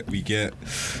 We get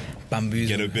Bamboozled,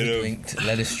 Get a bit of- hoodwinked,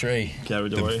 led astray.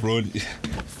 Carried the away. fraud,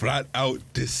 flat out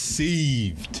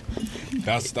deceived.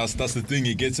 That's the thing.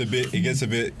 It gets a bit. You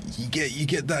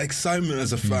get that excitement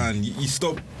as a fan. You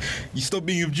stop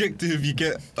being objective. You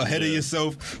get ahead of Yeah.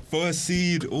 yourself. First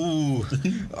seed. Oh,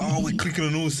 we're clicking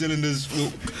on all cylinders.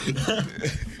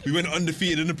 We went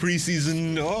undefeated in the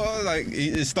preseason. Oh, like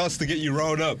it starts to get you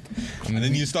riled up, and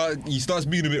then you start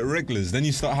being a bit reckless. Then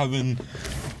you start having,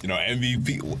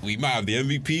 MVP. We might have the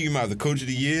MVP. We might have the Coach of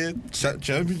the Year,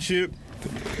 championship.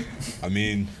 I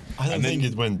mean, I don't and then-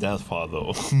 think it went that far though.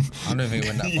 I don't think it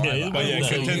went that far. Yeah, like- but yeah,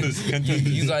 So contenders.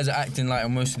 You guys are acting like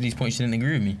on most of these points you didn't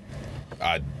agree with me.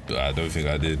 I don't think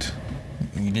I did.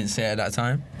 You didn't say it at that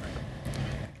time.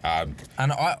 Um,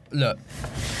 And I look,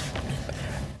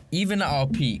 even at our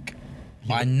peak,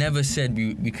 I never said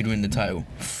we could win the title.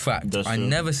 Fact, That's I true.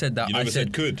 never said that. you I never said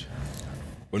said could.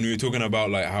 When we were talking about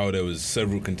like how there was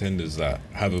several contenders that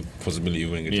have a possibility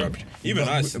of winning a Yeah. championship. Even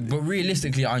I said, but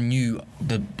realistically, I knew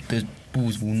the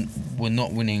Bulls were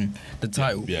not winning the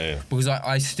title. Yeah. Because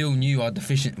I still knew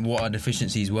what our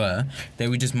deficiencies were. They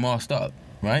were just masked up,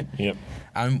 right? Yep.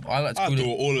 And I like to I call thought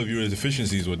it. all of your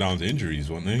deficiencies were down to injuries,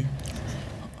 weren't they?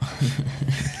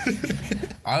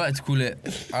 I like to call it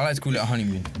a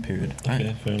honeymoon period. Right?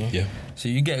 Okay, fair enough. Yeah. So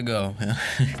you get a girl, yeah?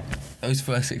 Those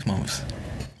first 6 months.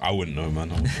 I wouldn't know,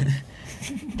 man.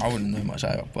 I wouldn't know much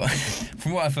either, but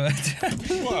from what I've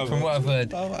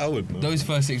heard, I would know. those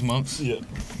first 6 months, Yeah.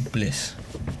 bliss.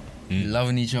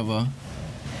 Loving each other.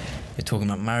 You're talking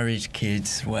about marriage,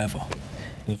 kids, whatever.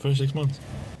 In the first 6 months.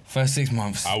 First 6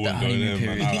 months. I wouldn't that go honeymoon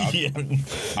there, man. period.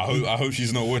 I hope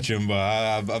she's not watching, but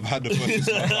I've had the first.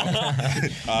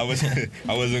 I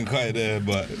wasn't quite there,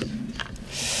 but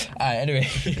Alright, anyway.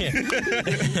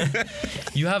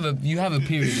 you have a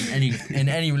period in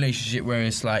any relationship where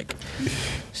it's like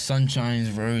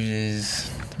sunshines, roses,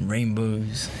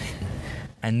 rainbows,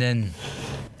 and then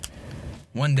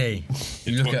one day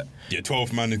you look at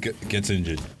 12th man gets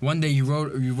injured. one day you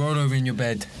roll over in your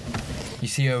bed, you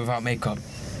see her without makeup,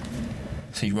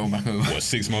 so you roll back over. What,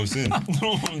 6 months in?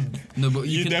 No, but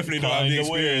You can, definitely don't have the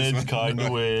experience, man. Kind of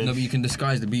weird. no, but you can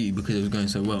disguise the beauty because it was going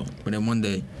so well. But then one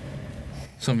day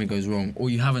something goes wrong, or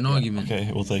you have an argument. Okay,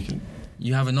 we'll take it.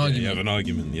 You have an Yeah, argument. you have an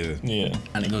argument, yeah. Yeah.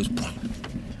 And it goes.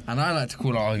 And I like to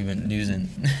call our argument losing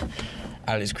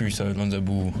Alex Crusoe, Lonzo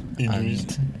Ball,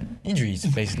 Injuries. and injuries,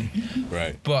 basically.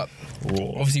 Right. But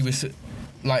Raw. obviously,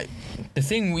 like the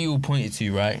thing we all pointed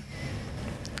to, right,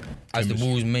 as the Chemistry.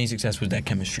 Bulls' main success was their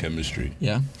chemistry. Chemistry.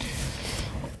 Yeah.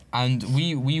 And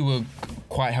we were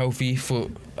quite healthy for.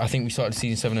 I think we started the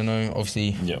season 7-0.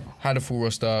 Obviously, Yeah. had a full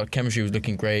roster. Chemistry was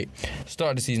looking great.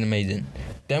 Started the season amazing.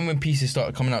 Then when pieces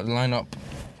started coming out the lineup,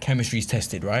 chemistry's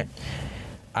tested, right?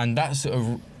 And that's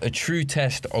a true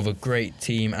test of a great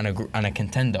team and a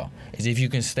contender is if you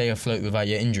can stay afloat without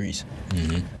your injuries.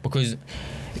 Because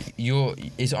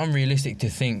it's unrealistic to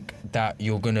think that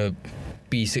you're gonna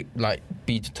be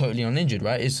totally uninjured,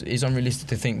 right? It's unrealistic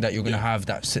to think that you're gonna have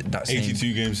that same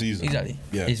 82 game season. Exactly.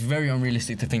 Yeah. It's very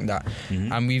unrealistic to think that.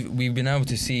 And we've been able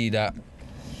to see that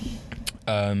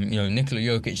Nikola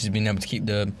Jokic has been able to keep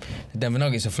the Denver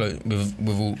Nuggets afloat with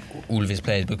all of his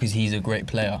players because he's a great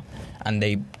player and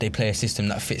they play a system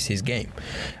that fits his game.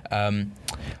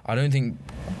 I don't think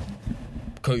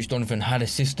Coach Donovan had a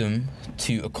system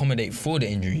to accommodate for the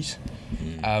injuries.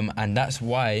 And that's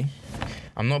why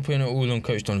I'm not putting it all on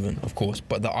Coach Donovan, of course,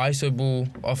 but the ISO ball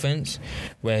offense,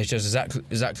 where it's just Zach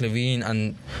LaVine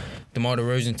and DeMar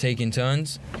DeRozan taking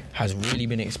turns, has really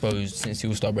been exposed since the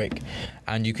All-Star break.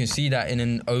 And you can see that in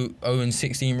an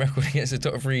 0-16 record against the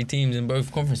top 3 teams in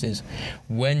both conferences.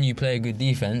 When you play a good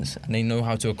defense and they know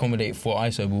how to accommodate for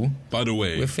ISO ball, By the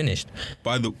way, we're finished.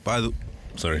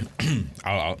 sorry.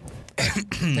 I'll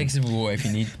Take a sip of water if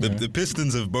you need. the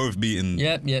Pistons have both beaten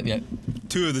Yep.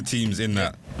 2 of the teams in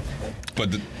that.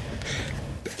 But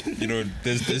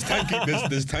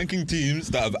there's tanking teams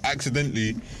that have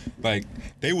accidentally, like,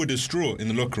 they were distraught in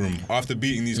the locker room after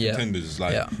beating these contenders.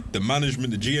 Like, the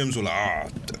management, the GMs were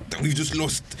like, we've just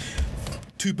lost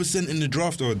 2% in the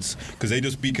draft odds because they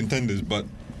just beat contenders. But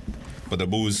the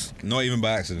Bulls, not even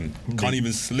by accident, can't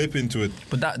even slip into it.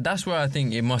 But that's where I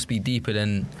think it must be deeper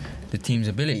than the team's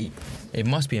ability. It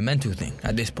must be a mental thing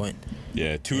at this point.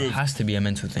 Yeah, It has to be a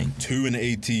mental thing.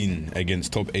 2-18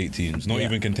 against top 8 teams, not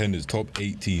even contenders, top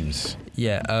 8 teams.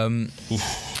 Yeah, and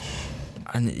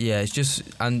yeah, it's just,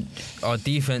 and our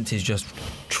defense is just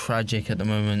tragic at the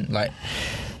moment. Like,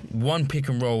 one pick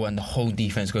and roll and the whole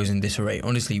defense goes in disarray.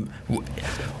 Honestly,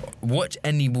 watch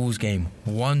any Bulls game.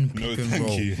 One pick and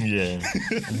roll. You. Yeah.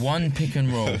 One pick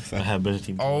and roll. I have better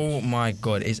team. Oh my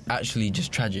God, it's actually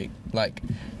just tragic. Like,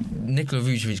 Nikola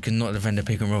Vucevic could not defend a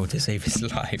pick and roll to save his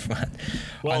life, man.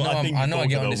 Well, I know I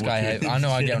get on this guy heavy. I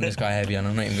know I get on this guy heavy, and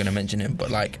I'm not even going to mention him.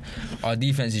 But like, our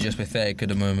defense is just pathetic at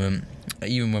the moment.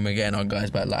 Even when we're getting our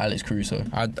guys back, like Alex Crusoe.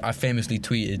 I famously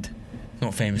tweeted.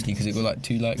 Not famously because it got like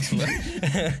 2 likes. But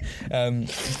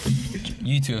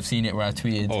you two have seen it where I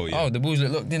tweeted, oh, the Bulls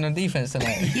look locked in on defense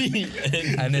tonight.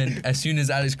 And then as soon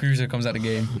as Alex Crusoe comes out the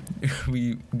game,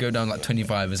 we go down like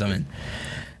 25 or something.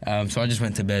 So I just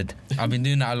went to bed. I've been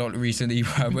doing that a lot recently.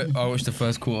 I watched the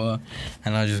first quarter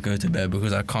and I just go to bed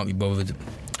because I can't be bothered.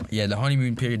 Yeah, the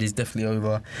honeymoon period is definitely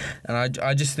over. And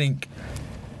I just think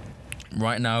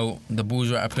right now the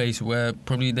Bulls are at a place where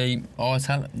probably they are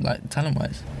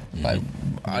talent-wise. Like,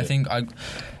 I think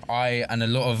I and a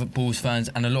lot of Bulls fans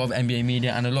and a lot of NBA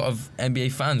media and a lot of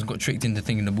NBA fans got tricked into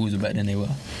thinking the Bulls are better than they were.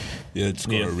 Yeah, it's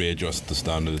got to readjust the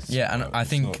standards. Yeah, and I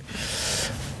think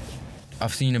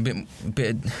I've seen a bit.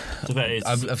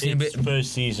 I've seen a bit.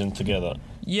 First season together.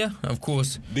 Yeah, of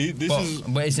course.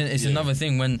 But it's another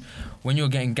thing when you're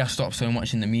getting gassed up so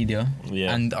much in the media,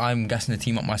 and I'm gassing the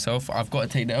team up myself. I've got to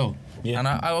take the L. Yeah. And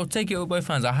I'll take it with both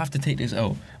hands. I have to take this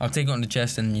L. I'll take it on the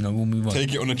chest, and we'll move on.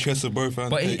 Take it on the chest of both hands.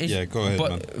 But go ahead,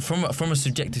 but man. from a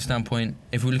subjective standpoint,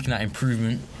 if we're looking at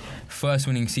improvement first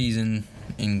winning season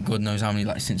in God knows how many,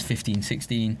 like since 15,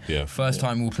 16. Yeah. First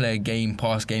time we'll play a game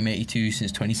past game 82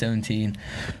 since 2017.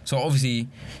 So obviously,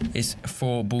 it's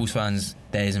for Bulls fans.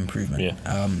 There is improvement.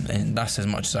 Yeah. And that's as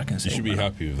much as I can say. You should be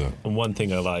happy with that. And one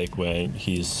thing I like when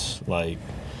he's like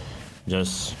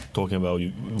just talking about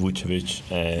Vucevic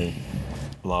and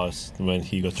last when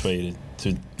he got traded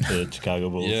to the Chicago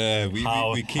Bulls. Yeah, we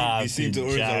seem to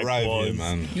always Jack arrive was. here,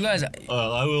 man. You guys,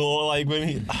 I will like when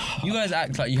he. you guys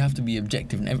act like you have to be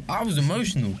objective. And I was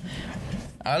emotional.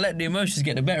 I let the emotions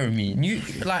get the better of me. And you,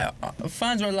 like,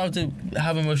 fans are allowed to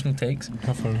have emotional takes.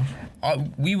 Fair enough.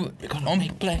 We were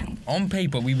on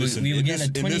paper. We were Listen, getting in a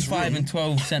 25 room- and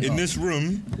 12 center. In this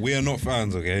room, we are not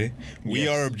fans, okay? We Yes.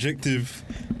 are objective.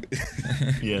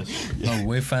 Yes. No,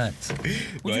 we're fans. What do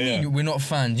But you yeah. mean we're not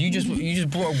fans? You just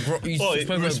brought up you Oh,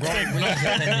 spoke about respect. Grant Williams for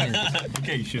 10 minutes.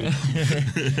 Okay, sure.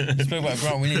 You spoke about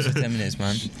Grant Williams for 10 minutes,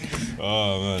 man.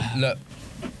 Oh, man. Look,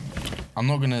 I'm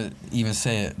not gonna even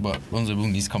say it, but Lonzo Ball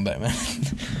needs to come back, man.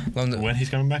 Lonzo, When he's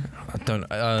coming back? I don't.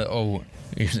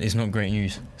 It's not great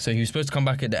news. So he was supposed to come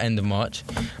back at the end of March,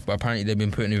 but apparently they've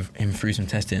been putting him through some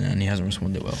testing and he hasn't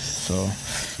responded well. So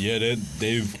Yeah,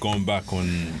 they've gone back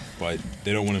on, but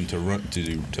they don't want him to run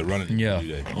it. Yeah. Do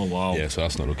they? Oh wow. Yeah, so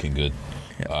that's not looking good.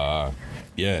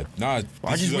 Yeah. Nah, I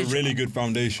this just is a wish- really good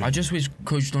foundation. I just wish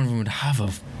Coach Donovan would have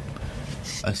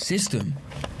a system.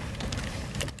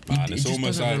 Man, It it's just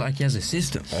almost doesn't look like- like he has a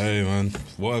system. Hey, man,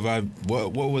 what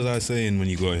was I saying when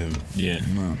you got him? Yeah.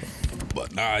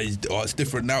 But nah, it's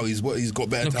different now. He's got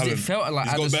better No, 'cause talent. it felt like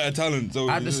he's at got the- better talent. So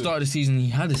At the start of the season, he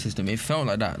had a system. It felt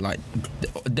like that. Like,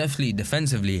 definitely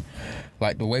defensively,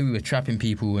 like the way we were trapping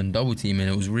people and double teaming,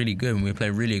 it was really good. And we were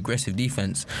playing really aggressive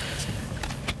defense.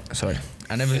 Sorry,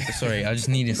 I just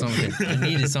needed something.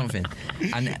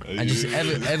 And I just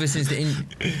ever since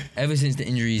the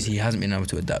injuries, he hasn't been able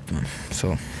to adapt, man.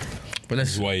 So, but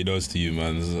That's what he does to you,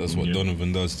 man. That's what Yeah.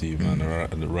 Donovan does to you, man.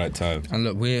 At the right time. And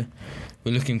look, we're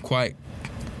looking quite.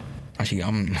 Actually,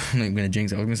 I'm not even going to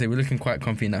jinx it. I was going to say we're looking quite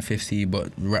comfy in that 5th seed, but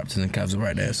Raptors and Cavs are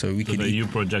right there, so we So could. that you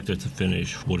projected to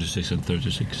finish 46 and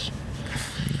 36.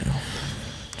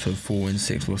 So 4 wins,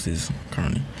 6 losses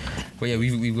currently. But yeah,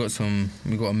 we've got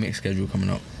a mixed schedule coming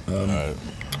up. Alright.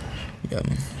 Yeah,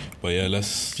 man. But yeah,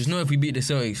 let's. Just know if we beat the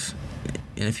Celtics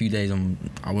in a few days,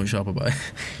 I won't show up about it.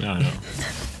 Yeah, I know.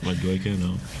 What do I care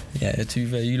now? Yeah, to be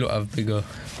fair, you lot have bigger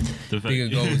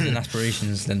goals and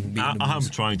aspirations than beating the I'm Bulls.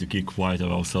 trying to keep quiet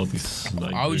about Celtics.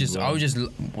 Like, I would just.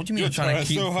 What do you mean? I'm trying to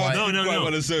keep so hard. quiet? No.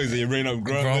 What the songs that you bring up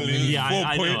Grant Grant Williams. Yeah,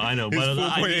 I know.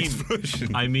 But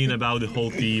explosion. I mean about the whole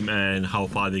team and how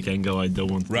far they can go. I don't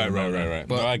want to Right.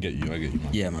 But- No, I get you, man.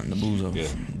 Yeah, man. The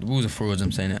Bulls are frauds.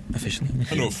 I'm saying it officially.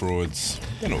 They're not frauds.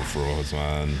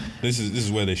 Man. This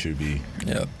is where they should be.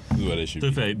 Yeah. This is where they should To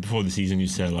be be. fair, before the season, you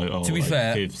said like, oh, To be like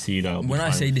fair, 5th seed out. When I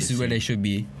fine say with this is 5th where they seed. should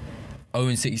be,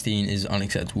 0-16 is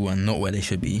unacceptable and not where they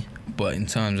should be. But in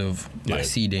terms of like Yeah.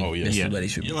 seeding, Oh, yeah. this Yeah. is where they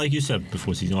should be. Like you said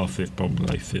before season, or 5th, probably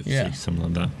like 5th, Yeah. 6th, something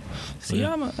like that. So, See,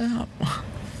 I'm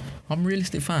a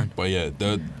realistic fan. But yeah,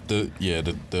 the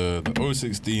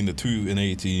 0-16, the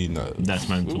 2-18. That's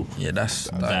mental. Yeah, that's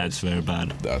That's very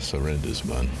bad. That's horrendous,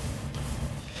 man.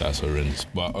 That's horrendous.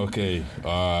 But okay,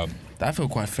 that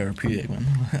felt quite therapeutic, man.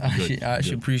 I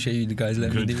actually appreciate you guys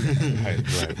letting me Good. do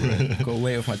it. right. Got a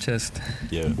weight off my chest.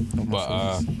 Yeah,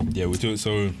 but yeah, we're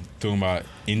talking about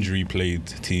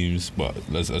injury-plagued teams, but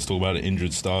let's talk about the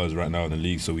injured stars right now in the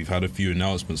league. So we've had a few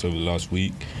announcements over the last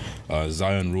week.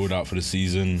 Zion ruled out for the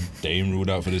season. Dame ruled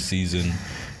out for the season.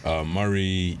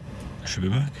 Murray. Should be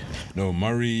back. No,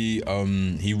 Murray.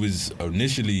 He was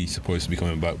initially supposed to be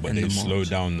coming back, but End of they've March. slowed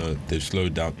down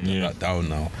Yeah. that down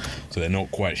now. So they're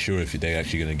not quite sure if they're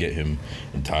actually going to get him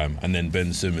in time. And then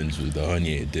Ben Simmons with the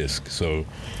herniated disc. So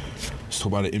let's talk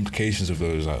about the implications of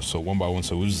those. So one by one.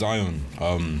 So with Zion,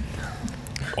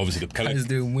 obviously the Guys Pelicans.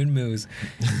 doing windmills,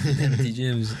 empty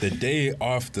gyms. The day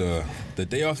after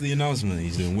the announcement,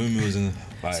 he's doing windmills and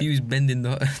like. So he was bending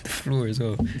the floor as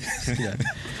well. Yeah.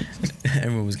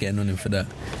 Everyone was getting on him for that.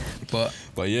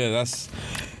 But yeah, that's.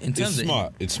 in terms It's of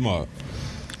smart. It's smart.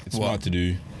 It's What? smart to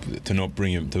do. To not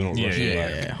bring him. To not rush him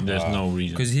back. yeah. There's no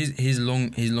reason. because his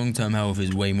long term health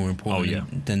is way more important Oh, yeah.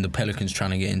 than the Pelicans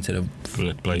trying to get into the.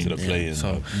 Play. To the play-in.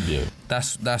 so- yeah.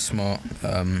 That's smart.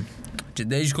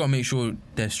 They just got to make sure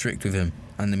they're strict with him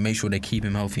and then make sure they keep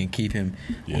him healthy and keep him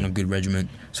on a good regimen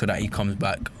so that he comes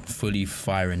back fully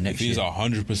firing If next he's year.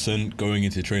 100% going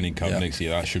into training camp Yeah. next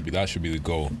year, that should be the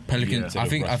goal. Pelicans. Yeah. I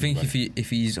think Instead of if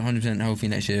he's 100% healthy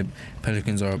next year,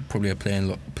 Pelicans are probably a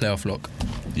playoff lock.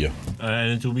 Yeah.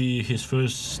 And it will be his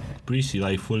first preseason,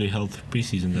 like fully healthy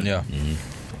preseason. Then. Yeah.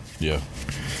 Yeah.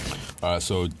 All right.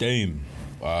 So Dame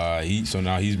So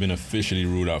now he's been officially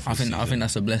ruled out for I the think season.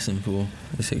 that's a blessing for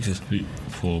the Sixers.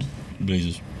 For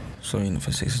Blazers. Sorry, not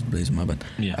for Sixers, Blazers. My bad.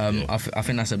 Yeah. I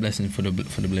think that's a blessing for the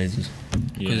Blazers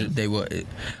because Yeah. they were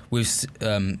with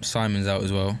Simons out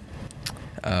as well.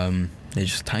 They're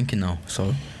just tanking now.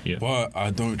 So But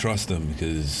I don't trust them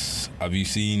because have you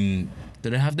seen? do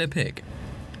they have their pick?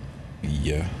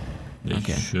 Yeah, They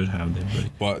Okay. should have them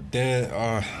break. but their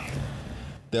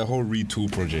whole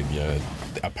retool project. Yeah,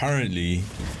 apparently.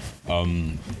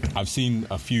 I've seen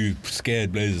a few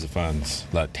scared Blazers fans,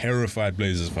 like terrified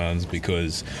Blazers fans,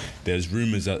 because there's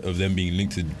rumors of them being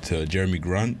linked to Jeremy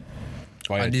Grant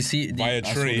by I did see by a I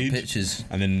saw the trade. pictures.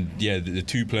 And then the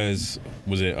two players,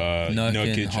 was it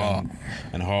Nurkic Hart.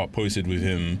 and Hart, posted with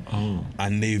him, Oh.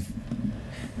 and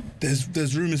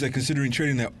there's rumors they're considering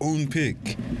trading their own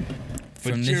pick for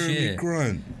From this Jeremy year?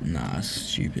 Grant. Nah, that's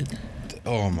stupid.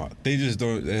 Oh my, they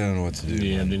don't know what to do.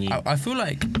 Yeah, man. they need. I feel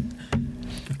like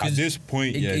At this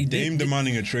point, Dame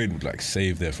demanding a trade would like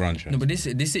save their franchise. no, but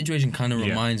this situation kind of Yeah.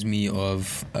 reminds me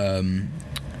of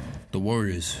the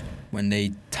Warriors when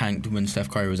they tanked when Steph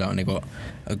Curry was out and they got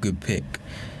a good pick.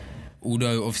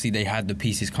 Although obviously they had the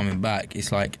pieces coming back,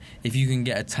 it's like if you can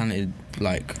get a talented,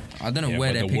 like I don't know Yeah,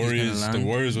 where but their pick is going to land. the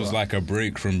Warriors was but- like a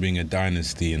break from being a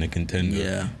dynasty and a contender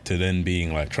Yeah. to then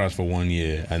being like trash for 1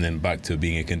 year and then back to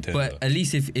being a contender. But at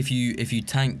least if you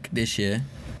tank this year,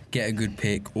 get a good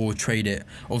pick or trade it.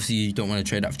 Obviously, you don't want to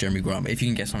trade that for Jeremy Grant, but if you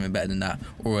can get something better than that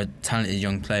or a talented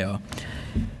young player,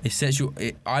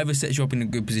 it either sets you up in a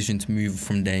good position to move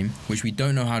from Dame, which we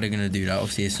don't know how they're going to do that.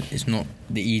 Obviously, it's not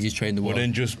the easiest trade in the well, world.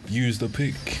 then just use the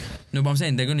pick. No, but I'm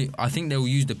saying I think they'll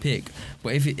use the pick.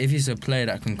 But if it's a player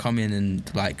that can come in and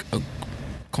like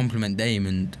complement Dame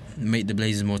and make the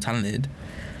Blazers more talented,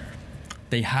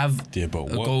 they have Yeah, but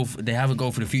a what? goal. They have a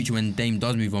goal for the future when Dame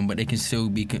does move on, but they can still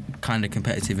be kind of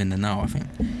competitive in the now. I think.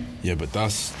 Yeah, but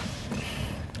that's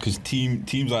because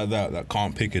teams like that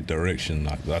can't pick a direction.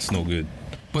 Like that's no good.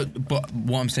 But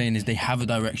what I'm saying is they have a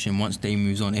direction once Dame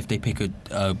moves on. If they pick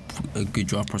a good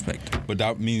draft prospect, But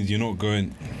that means you're not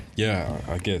going. Yeah,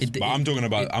 I guess. But I'm talking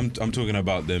about I'm talking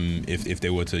about them if they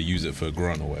were to use it for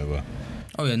Grant or whatever.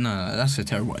 oh yeah, no, that's a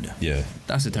terrible idea. Yeah.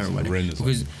 That's a terrible idea horrendous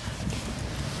because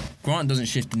Grant doesn't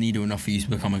shift the needle enough for you to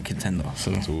become a contender.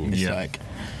 So all. it's Yeah. like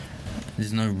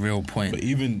there's no real point. But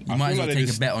even You I might feel as well like take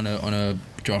they're a bet on a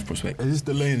draft prospect. It's just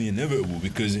delaying the inevitable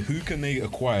because who can they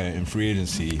acquire in free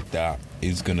agency that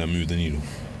is gonna move the needle?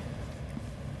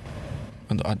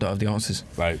 I don't have the answers.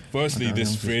 Like, firstly, Okay,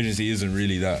 this yeah. free agency isn't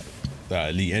really that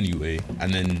elite anyway,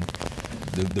 and then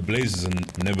the Blazers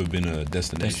have never been a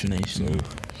destination. So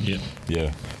Yeah.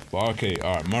 yeah, but okay,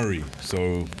 all right, Murray.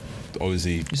 So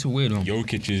obviously, It's a weird one.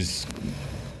 Jokic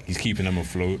he's keeping them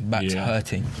afloat. Back's Yeah.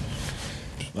 hurting.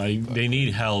 Like they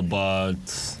need help, but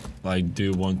like do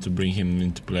you want to bring him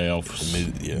into playoffs?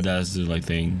 Yeah. That's the like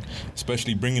thing.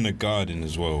 Especially bringing a guard in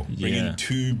as well. Bringing Yeah.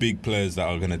 two big players that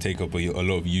are going to take up a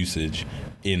lot of usage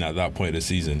in at that point of the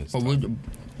season. It's But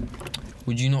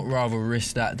would you not rather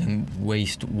risk that than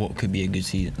waste what could be a good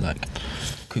season? Like,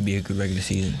 could be a good regular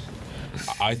season.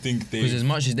 I think Because as they.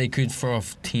 much as they could throw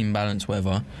off team balance,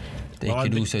 whatever, they Well, I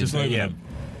could think also. just like- Yeah.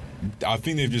 I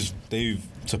think they've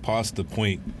surpassed the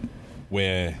point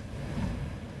where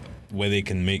they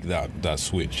can make that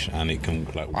switch and it can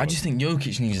like. I just think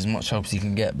Jokic needs as much help as he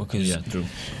can get because Yeah, true.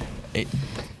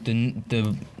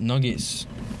 the Nuggets'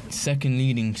 second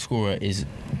leading scorer is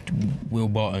Will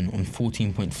Barton on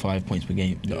 14.5 points per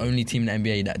game. The only team in the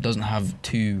NBA that doesn't have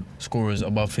two scorers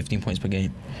above 15 points per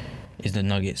game is the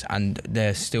Nuggets, and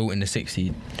they're still in the 6th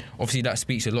seed. Obviously, that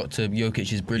speaks a lot to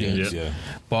Jokic's brilliance, Yeah.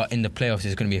 but in the playoffs,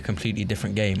 it's going to be a completely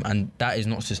different game, and that is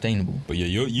not sustainable. But yeah,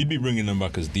 you'd be bringing them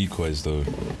back as decoys though,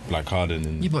 like Harden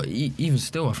and. Yeah, but even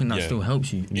still, I think that Yeah. still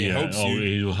helps you. It helps you.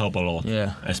 It will help a lot.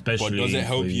 Yeah. Especially. But does it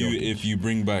help for you Jokic. if you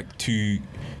bring back two?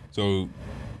 So,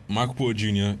 Michael Porter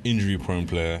Jr., injury-prone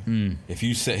player. If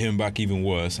you set him back even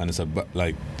worse, and it's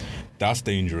like that's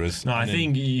dangerous. No, I And then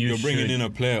think you're bringing should- in a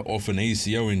player off an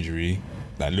ACL injury.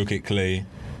 Like look at Clay,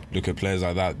 look at players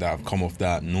like that have come off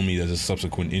that. Normally, there's a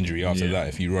subsequent injury after Yeah. that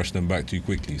if you rush them back too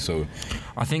quickly. So,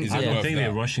 I think. Is it I don't worth think that?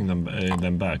 they're rushing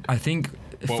them back. I think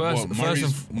but first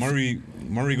and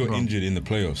Murray got Go on. injured in the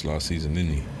playoffs last season,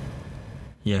 didn't he?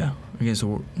 yeah, against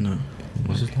no.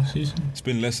 Was it last season? It's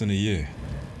been less than a year.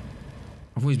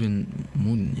 I've always been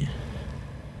more than yeah.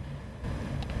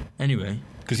 Anyway,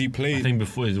 Because he played. I think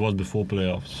before it was before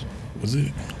playoffs. was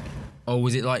it? oh,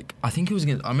 was it like? I think it was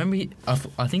against. I remember.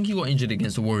 I think he got injured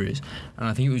against the Warriors, and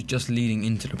I think it was just leading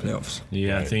into the playoffs.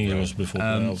 Yeah, I Right, think it right. was before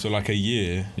Um, playoffs. So like a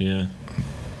year. Yeah.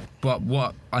 But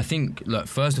what I think, look,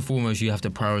 first and foremost, you have to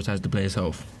prioritize the player's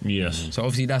health. Yes. So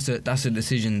obviously that's a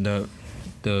decision that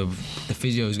the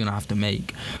physio is going to have to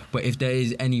make. But if there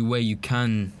is any way you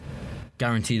can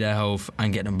guarantee their health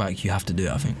and get them back, you have to do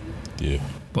it, I think. Yeah.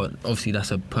 But obviously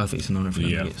that's a perfect scenario for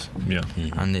the Nuggets. Yeah.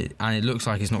 And it looks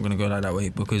like it's not going to go like that way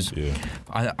because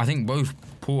I think both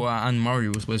Porter and Murray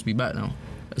were supposed to be back now,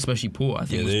 especially Porter. I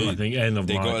think I think end of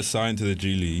they March. got assigned to the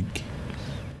G League.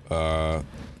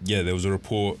 There was a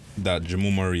report that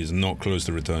Jamal Murray is not close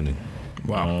to returning.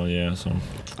 wow. Oh yeah. So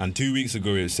And 2 weeks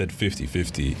ago it said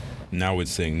 50-50. Now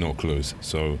it's saying not close.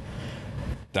 So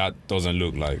that doesn't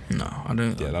look like. No, I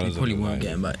don't. Yeah, that they doesn't probably look weren't like-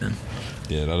 getting back then.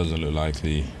 Yeah, that doesn't look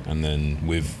likely. And then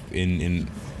in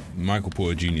Michael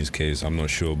Porter Jr.'s case, I'm not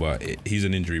sure, but he's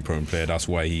an injury-prone player. That's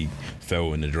why he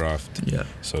fell in the draft. Yeah.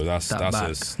 So that's That back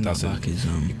is.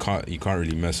 you can't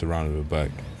really mess around with a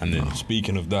back. And then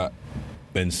speaking of that,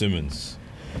 Ben Simmons,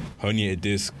 herniated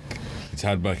disc. He's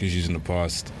had back issues in the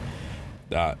past.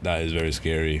 That is very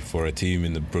scary for a team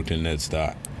in the Brooklyn Nets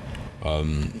that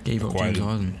Gave up acquired James him.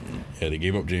 Harden. Yeah, they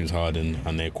gave up James Harden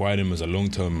and they acquired him as a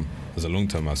long-term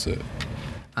asset.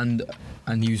 And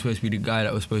he was supposed to be the guy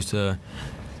that was supposed to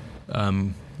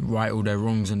right all their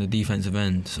wrongs on the defensive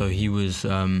end. So he was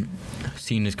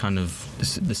seen as kind of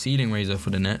the ceiling raiser for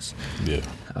the Nets. Yeah.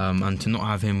 And to not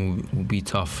have him will be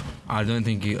tough. I don't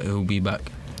think he'll be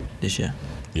back this year.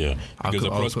 Yeah, I'll because the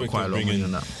put prospect quite a of lot of money bringing,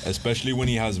 on that. especially when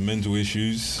he has mental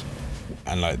issues,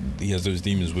 and like he has those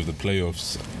demons with the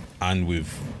playoffs and with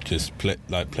just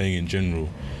playing in general,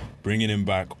 bringing him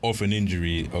back off an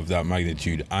injury of that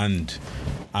magnitude and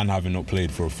having not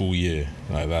played for a full year,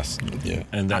 like that's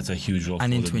and that's a huge loss.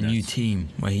 And for into the a new Nets. team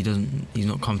where he's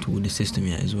not comfortable with the system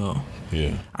yet as well.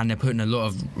 yeah. And they're putting a lot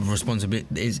of responsibility.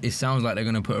 It sounds like they're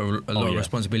going to put a lot of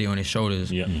responsibility on his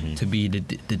shoulders Yeah. to be the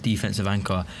defensive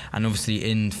anchor. And obviously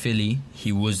in Philly,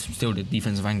 he was still the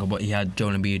defensive anchor, but he had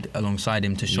Joel Embiid alongside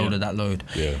him to shoulder that load.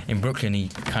 Yeah. In Brooklyn, he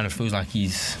kind of feels like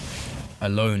he's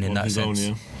alone in On that his own,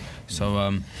 sense. yeah.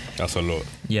 So That's a lot.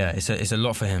 yeah, it's a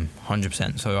lot for him,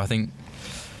 100%. So I think,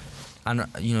 and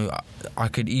I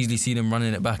could easily see them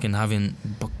running it back and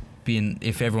being,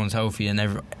 if everyone's healthy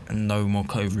and no more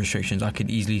COVID restrictions, I could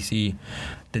easily see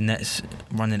the Nets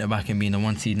running it back and being the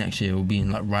 1 seed next year, or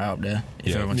being like right up there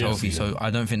if everyone's healthy. Yeah. So I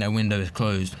don't think their window is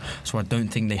closed. So I don't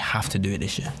think they have to do it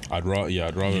this year. I'd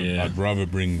rather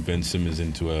bring Ben Simmons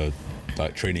into a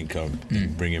training camp,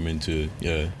 bring him into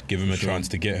give him a chance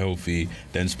to get healthy,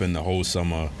 then spend the whole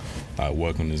summer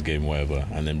work on his game, whatever,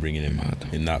 and then bringing him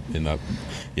in that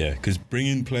because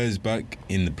bringing players back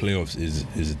in the playoffs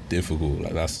is difficult.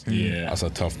 Like that's a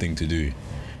tough thing to do.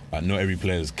 Like not every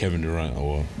player is Kevin Durant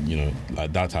or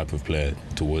like that type of player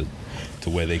to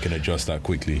where they can adjust that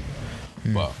quickly.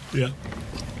 But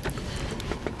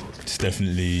it's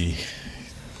definitely.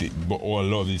 But a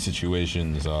lot of these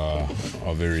situations are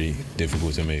very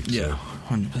difficult to make. Yeah,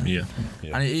 100%.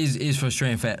 Yeah. And it is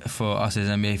frustrating for us as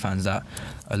NBA fans that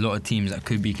a lot of teams that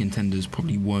could be contenders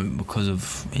probably won't because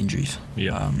of injuries.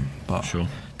 Yeah. But Sure.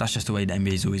 that's just the way the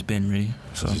NBA's always been, really.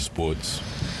 So This is sports.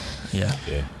 yeah.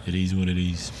 It is what it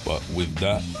is. But with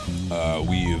that,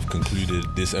 we have concluded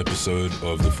this episode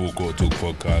of the Full Court Talk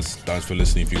podcast. Thanks for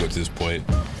listening if you got to this point,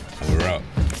 and we're out.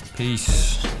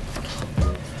 Peace.